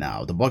beyond that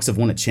now. The Bucks have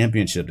won a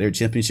championship. They're a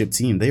championship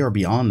team. They are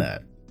beyond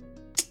that.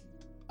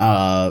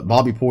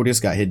 Bobby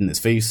Portis got hit in his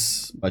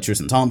face by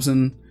Tristan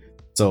Thompson.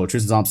 So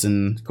Tristan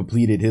Thompson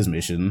completed his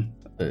mission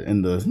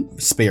in the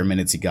spare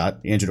minutes he got.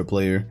 Injured a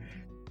player.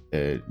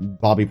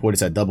 Bobby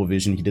Portis had double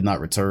vision. He did not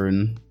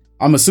return.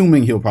 I'm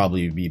assuming he'll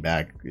probably be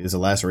back. Is a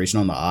laceration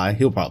on the eye.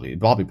 Bobby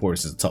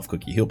Portis is a tough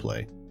cookie. He'll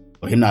play.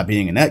 But him not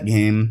being in that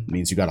game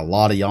means you got a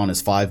lot of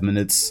Giannis 5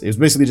 minutes. It was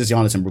basically just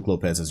Giannis and Brook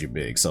Lopez as your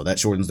big. So that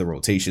shortens the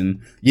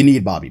rotation. You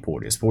need Bobby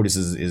Portis. Portis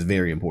is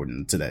very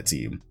important to that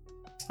team.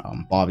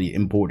 Bobby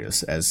M.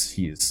 Portis, as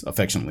he is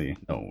affectionately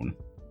known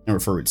and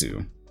referred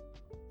to.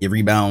 He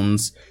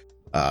rebounds.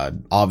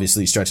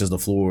 Obviously stretches the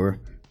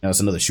floor. That's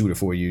another shooter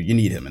for you. You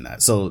need him in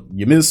that. So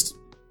you missed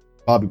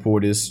Bobby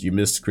Portis. You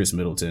missed Chris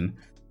Middleton.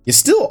 You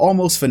still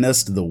almost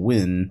finessed the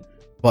win,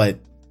 but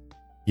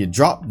you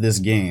dropped this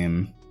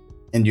game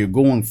and you're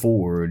going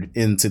forward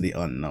into the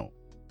unknown.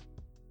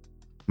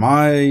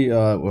 My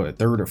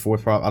third or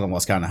fourth problem, I don't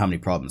lost count of how many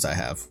problems I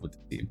have with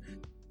the team.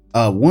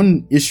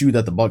 One issue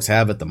that the Bucks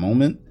have at the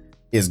moment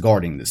is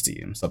guarding this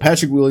team. So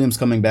Patrick Williams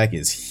coming back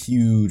is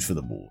huge for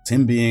the Bulls.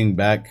 Him being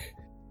back,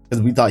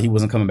 because we thought he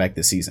wasn't coming back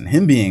this season.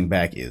 Him being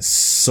back is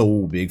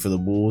so big for the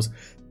Bulls.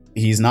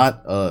 He's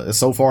not,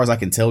 so far as I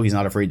can tell, he's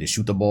not afraid to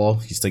shoot the ball.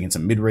 He's taking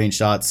some mid-range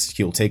shots.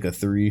 He'll take a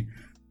three.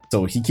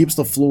 So he keeps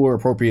the floor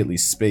appropriately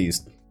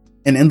spaced.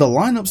 And in the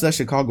lineups that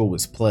Chicago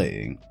was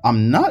playing,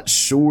 I'm not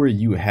sure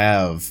you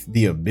have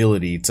the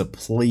ability to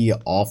play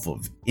off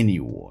of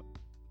anyone.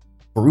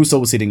 Caruso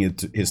was hitting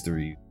his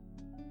three.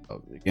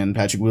 Again,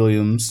 Patrick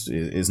Williams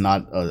is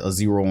not a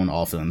zero on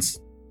offense.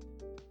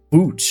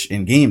 Vooch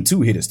in game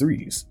 2 hit his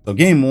threes. So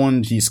game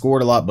 1, he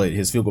scored a lot, but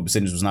his field goal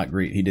percentage was not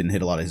great. He didn't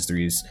hit a lot of his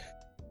threes.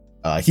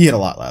 He hit a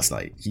lot last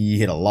night. He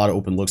hit a lot of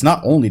open looks.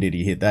 Not only did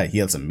he hit that, he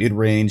had some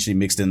mid-range. He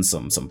mixed in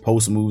some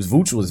post moves.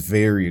 Vooch was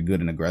very good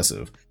and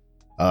aggressive.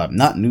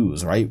 not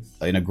news, right?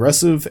 An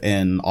aggressive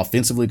and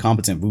offensively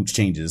competent Vooch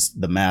changes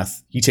the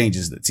math. He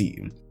changes the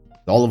team.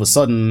 All of a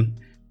sudden,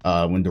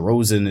 when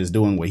DeRozan is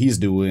doing what he's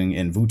doing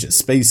and Vooch is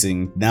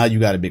spacing, now you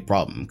got a big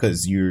problem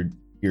because you're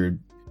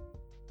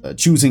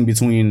choosing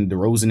between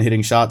DeRozan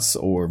hitting shots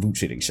or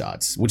Vooch hitting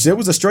shots, which there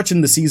was a stretch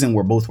in the season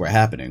where both were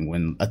happening.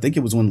 When I think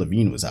it was when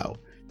Levine was out.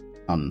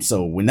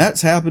 So when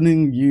that's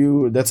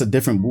happening, that's a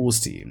different Bulls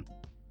team,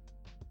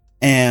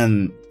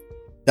 and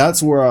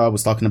that's where I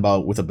was talking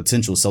about with a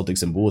potential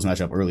Celtics and Bulls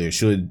matchup earlier.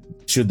 Should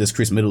this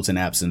Chris Middleton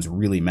absence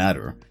really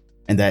matter,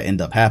 and that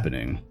end up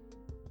happening?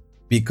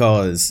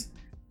 Because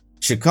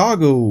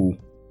Chicago,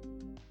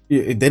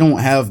 they don't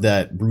have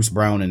that Bruce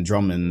Brown and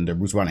Drummond or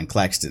Bruce Brown and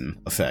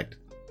Claxton effect.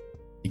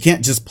 You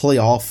can't just play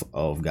off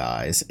of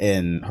guys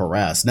and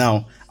harass.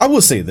 Now, I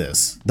will say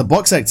this. The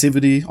Bucks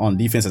activity on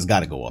defense has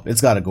got to go up.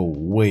 It's got to go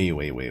way,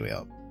 way, way, way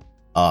up.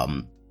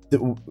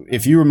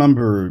 If you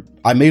remember,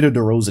 I made a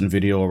DeRozan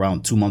video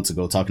around 2 months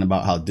ago talking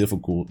about how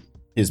difficult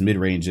his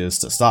mid-range is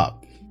to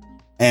stop.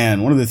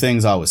 And one of the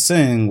things I was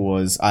saying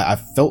was I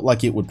felt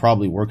like it would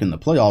probably work in the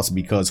playoffs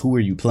because who are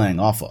you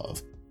playing off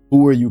of?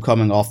 Who are you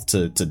coming off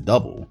to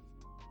double?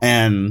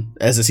 And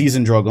as the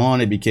season drug on,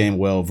 it became,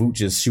 well,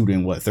 Vooch is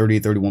shooting,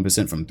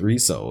 31% from three,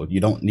 so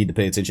you don't need to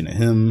pay attention to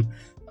him.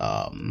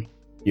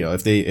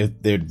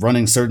 If they're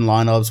running certain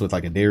lineups with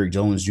like a Derrick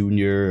Jones Jr.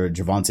 or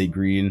Javonte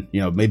Green,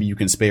 maybe you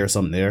can spare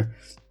something there.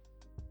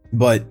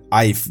 But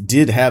I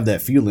did have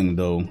that feeling,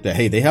 though, that,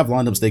 hey, they have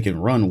lineups they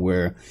can run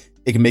where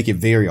it can make it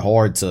very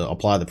hard to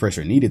apply the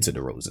pressure needed to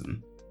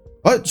DeRozan.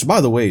 But, by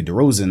the way,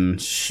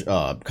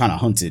 DeRozan kind of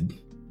hunted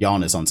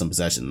Giannis on some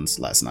possessions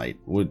last night.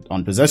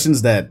 On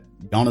possessions that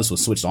Giannis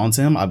was switched on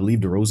to him, I believe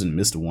DeRozan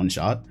missed one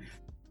shot.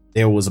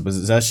 There was a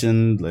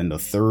possession in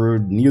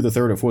near the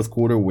third or fourth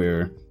quarter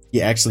where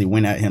he actually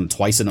went at him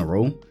twice in a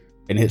row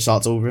and hit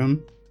shots over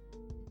him.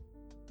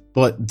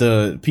 But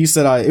the piece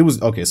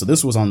that so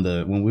this was on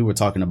when we were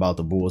talking about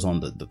the Bulls on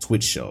the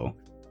Twitch show.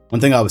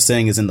 One thing I was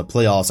saying is in the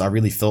playoffs, I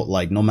really felt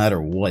like no matter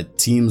what,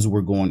 teams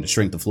were going to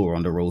shrink the floor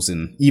on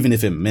DeRozan, even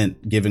if it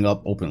meant giving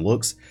up open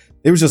looks.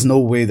 There was just no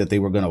way that they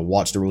were going to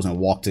watch DeRozan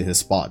walk to his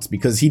spots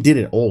because he did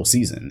it all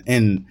season.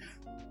 And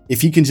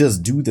if he can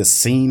just do the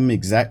same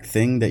exact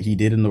thing that he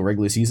did in the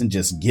regular season,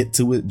 just get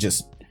to it,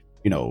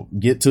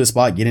 get to his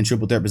spot, get in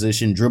triple threat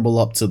position, dribble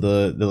up to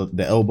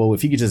the elbow.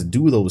 If he could just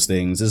do those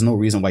things, there's no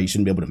reason why he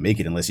shouldn't be able to make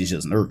it unless he's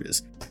just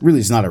nervous. Really,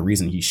 it's not a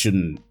reason he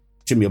shouldn't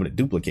be able to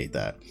duplicate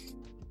that.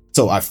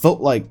 So I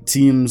felt like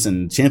teams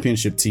and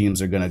championship teams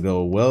are going to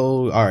go,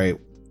 well, all right,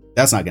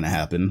 that's not going to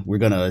happen. We're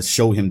going to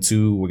show him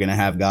too. We're going to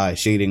have guys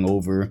shading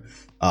over.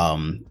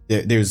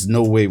 There's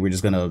no way we're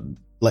just going to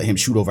let him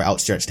shoot over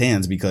outstretched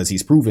hands because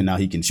he's proven now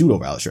he can shoot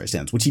over outstretched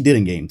hands, which he did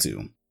in game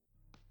 2.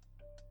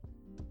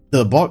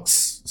 The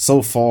Bucks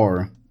so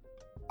far,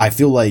 I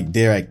feel like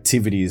their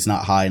activity is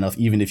not high enough,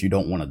 even if you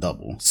don't want to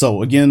double.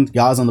 So again,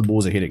 guys on the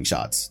Bulls are hitting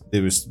shots.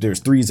 There's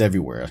threes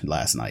everywhere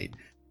last night.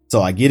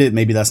 So I get it.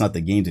 Maybe that's not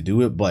the game to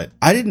do it, but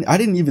I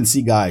didn't even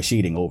see guys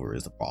shading over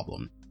is the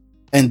problem.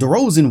 And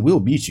DeRozan will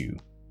beat you.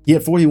 He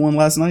had 41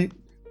 last night.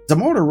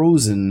 DeMar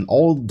DeRozan,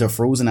 all the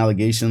Frozen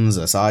allegations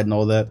aside and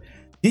all that,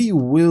 he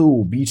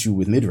will beat you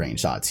with mid-range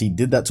shots. He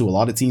did that to a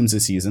lot of teams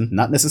this season.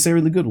 Not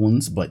necessarily good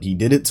ones, but he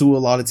did it to a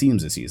lot of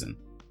teams this season.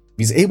 If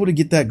he's able to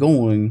get that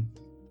going,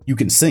 you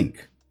can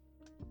sink.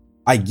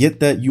 I get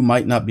that you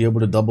might not be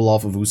able to double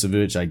off of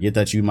Vucevic. I get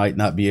that you might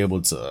not be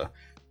able to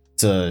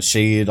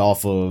shade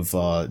off of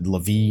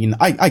Levine.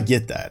 I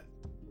get that.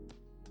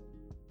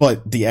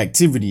 But the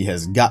activity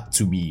has got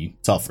to be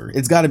tougher.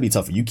 It's got to be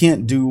tougher. You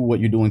can't do what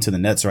you're doing to the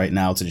Nets right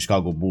now, to the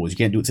Chicago Bulls. You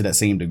can't do it to that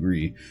same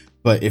degree.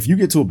 But if you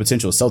get to a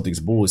potential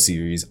Celtics Bulls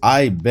series,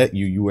 I bet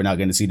you are not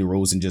going to see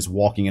DeRozan just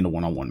walking into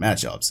one-on-one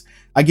matchups.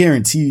 I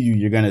guarantee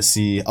you're going to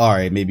see, all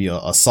right, maybe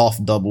a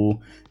soft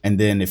double. And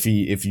then if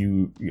you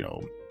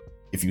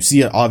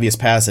see an obvious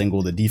pass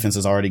angle, the defense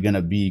is already going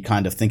to be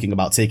kind of thinking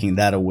about taking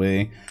that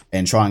away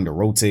and trying to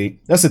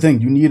rotate. That's the thing.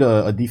 You need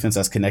a defense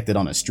that's connected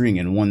on a string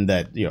and one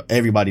that,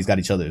 everybody's got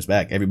each other's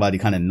back. Everybody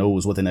kind of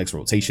knows what the next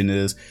rotation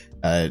is.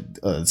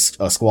 A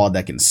squad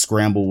that can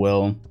scramble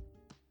well.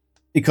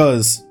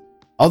 Because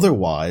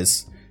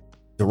otherwise,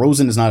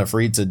 DeRozan is not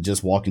afraid to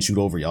just walk and shoot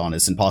over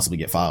Giannis and possibly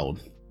get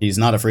fouled. He's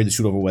not afraid to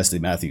shoot over Wesley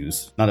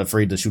Matthews. Not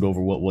afraid to shoot over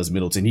what was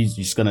Middleton. He's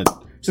just gonna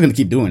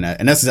keep doing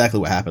that. And that's exactly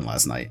what happened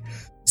last night.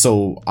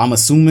 So I'm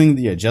assuming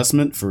the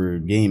adjustment for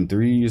game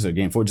 3s or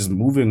game 4, just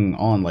moving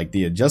on, like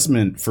the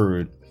adjustment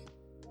for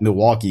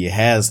Milwaukee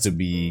has to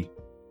be,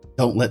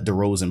 don't let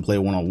DeRozan play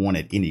one-on-one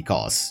at any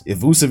cost. If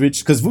Vucevic,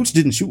 because Vuce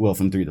didn't shoot well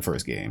from 3 the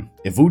first game.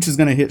 If Vuce is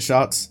going to hit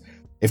shots,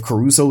 if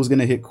Caruso is going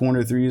to hit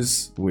corner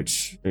threes,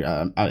 which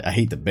I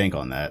hate to bank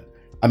on that.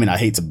 I mean, I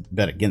hate to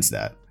bet against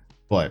that.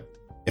 But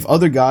if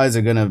other guys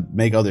are going to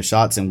make other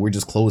shots and we're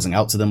just closing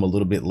out to them a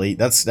little bit late,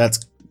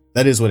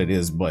 that is what it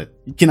is, but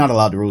you cannot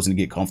allow DeRozan to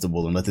get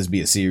comfortable and let this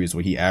be a series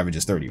where he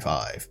averages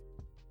 35.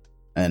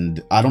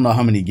 And I don't know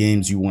how many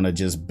games you want to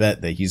just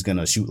bet that he's going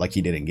to shoot like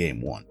he did in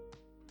game 1.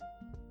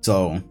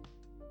 So,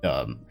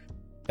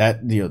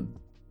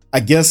 I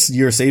guess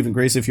your saving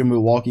grace if you're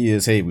Milwaukee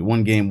is, hey, we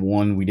won game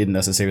 1, we didn't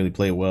necessarily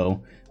play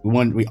well.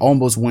 We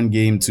almost won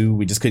game 2,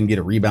 we just couldn't get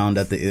a rebound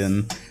at the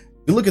end.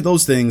 You look at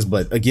those things,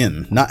 but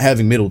again, not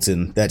having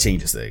Middleton, that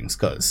changes things,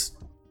 because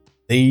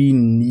they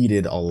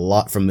needed a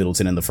lot from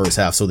Middleton in the first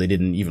half so they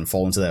didn't even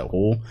fall into that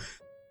hole.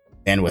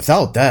 And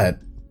without that,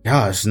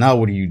 gosh, now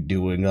what are you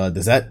doing?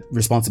 Does that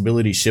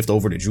responsibility shift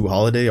over to Jrue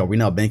Holiday? Are we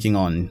now banking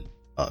on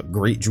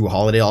great Jrue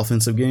Holiday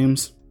offensive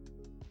games?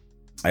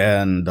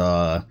 And,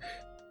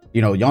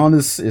 you know,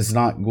 Giannis is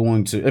not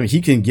going to... I mean,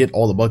 he can get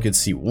all the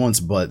buckets he wants,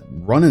 but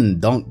run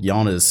and dunk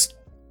Giannis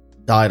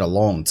died a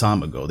long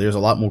time ago. There's a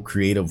lot more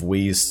creative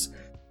ways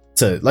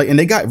to... and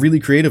they got really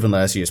creative in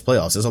last year's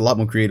playoffs. There's a lot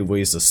more creative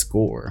ways to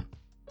score.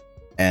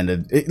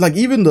 And,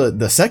 even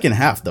the second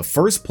half, the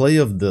first play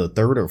of the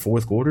third or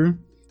fourth quarter...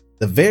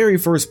 The very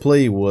first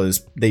play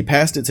was they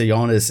passed it to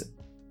Giannis.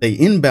 They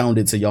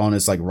inbounded to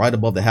Giannis like right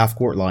above the half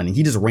court line, and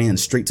he just ran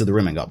straight to the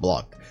rim and got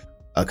blocked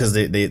because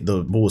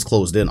the Bulls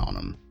closed in on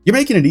him. You're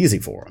making it easy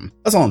for him.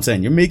 That's all I'm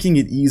saying. You're making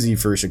it easy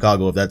for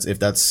Chicago if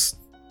that's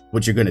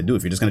what you're gonna do.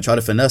 If you're just gonna try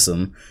to finesse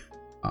him,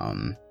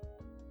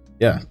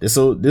 yeah.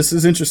 So this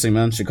is interesting,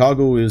 man.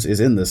 Chicago is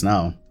in this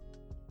now.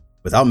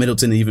 Without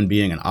Middleton even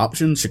being an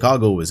option,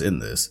 Chicago is in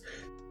this.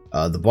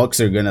 The Bucks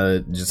are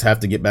gonna just have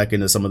to get back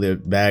into some of their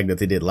bag that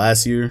they did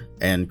last year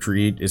and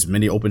create as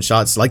many open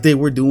shots like they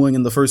were doing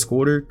in the first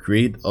quarter.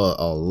 Create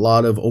a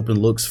lot of open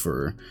looks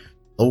for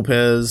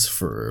Lopez,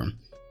 for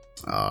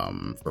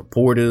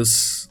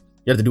Portis.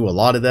 You have to do a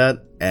lot of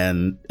that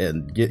and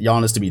get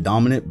Giannis to be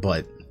dominant,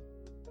 but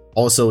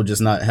also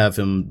just not have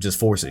him just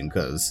forcing,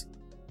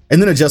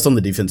 and then adjust on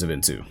the defensive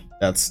end too.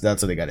 That's what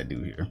they got to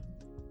do here.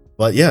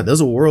 But yeah,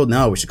 there's a world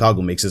now where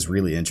Chicago makes this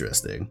really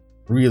interesting,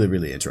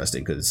 really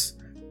interesting, because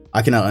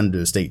I cannot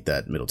understate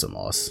that Middleton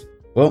loss.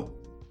 Well,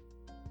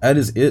 that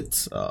is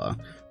it. Like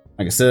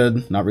I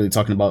said, not really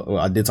talking about... Well,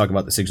 I did talk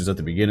about the Sixers at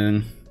the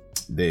beginning.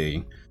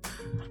 They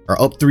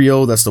are up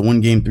 3-0. That's the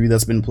one game 3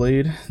 that's been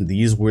played.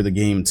 These were the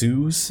game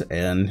 2s.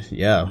 And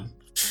yeah,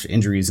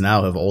 injuries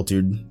now have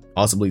altered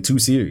possibly 2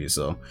 series.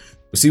 So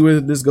we'll see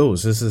where this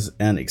goes. This is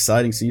an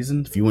exciting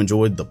season. If you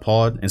enjoyed the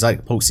pod,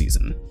 exciting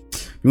postseason.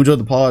 If you enjoyed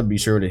the pod, be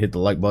sure to hit the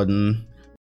like button.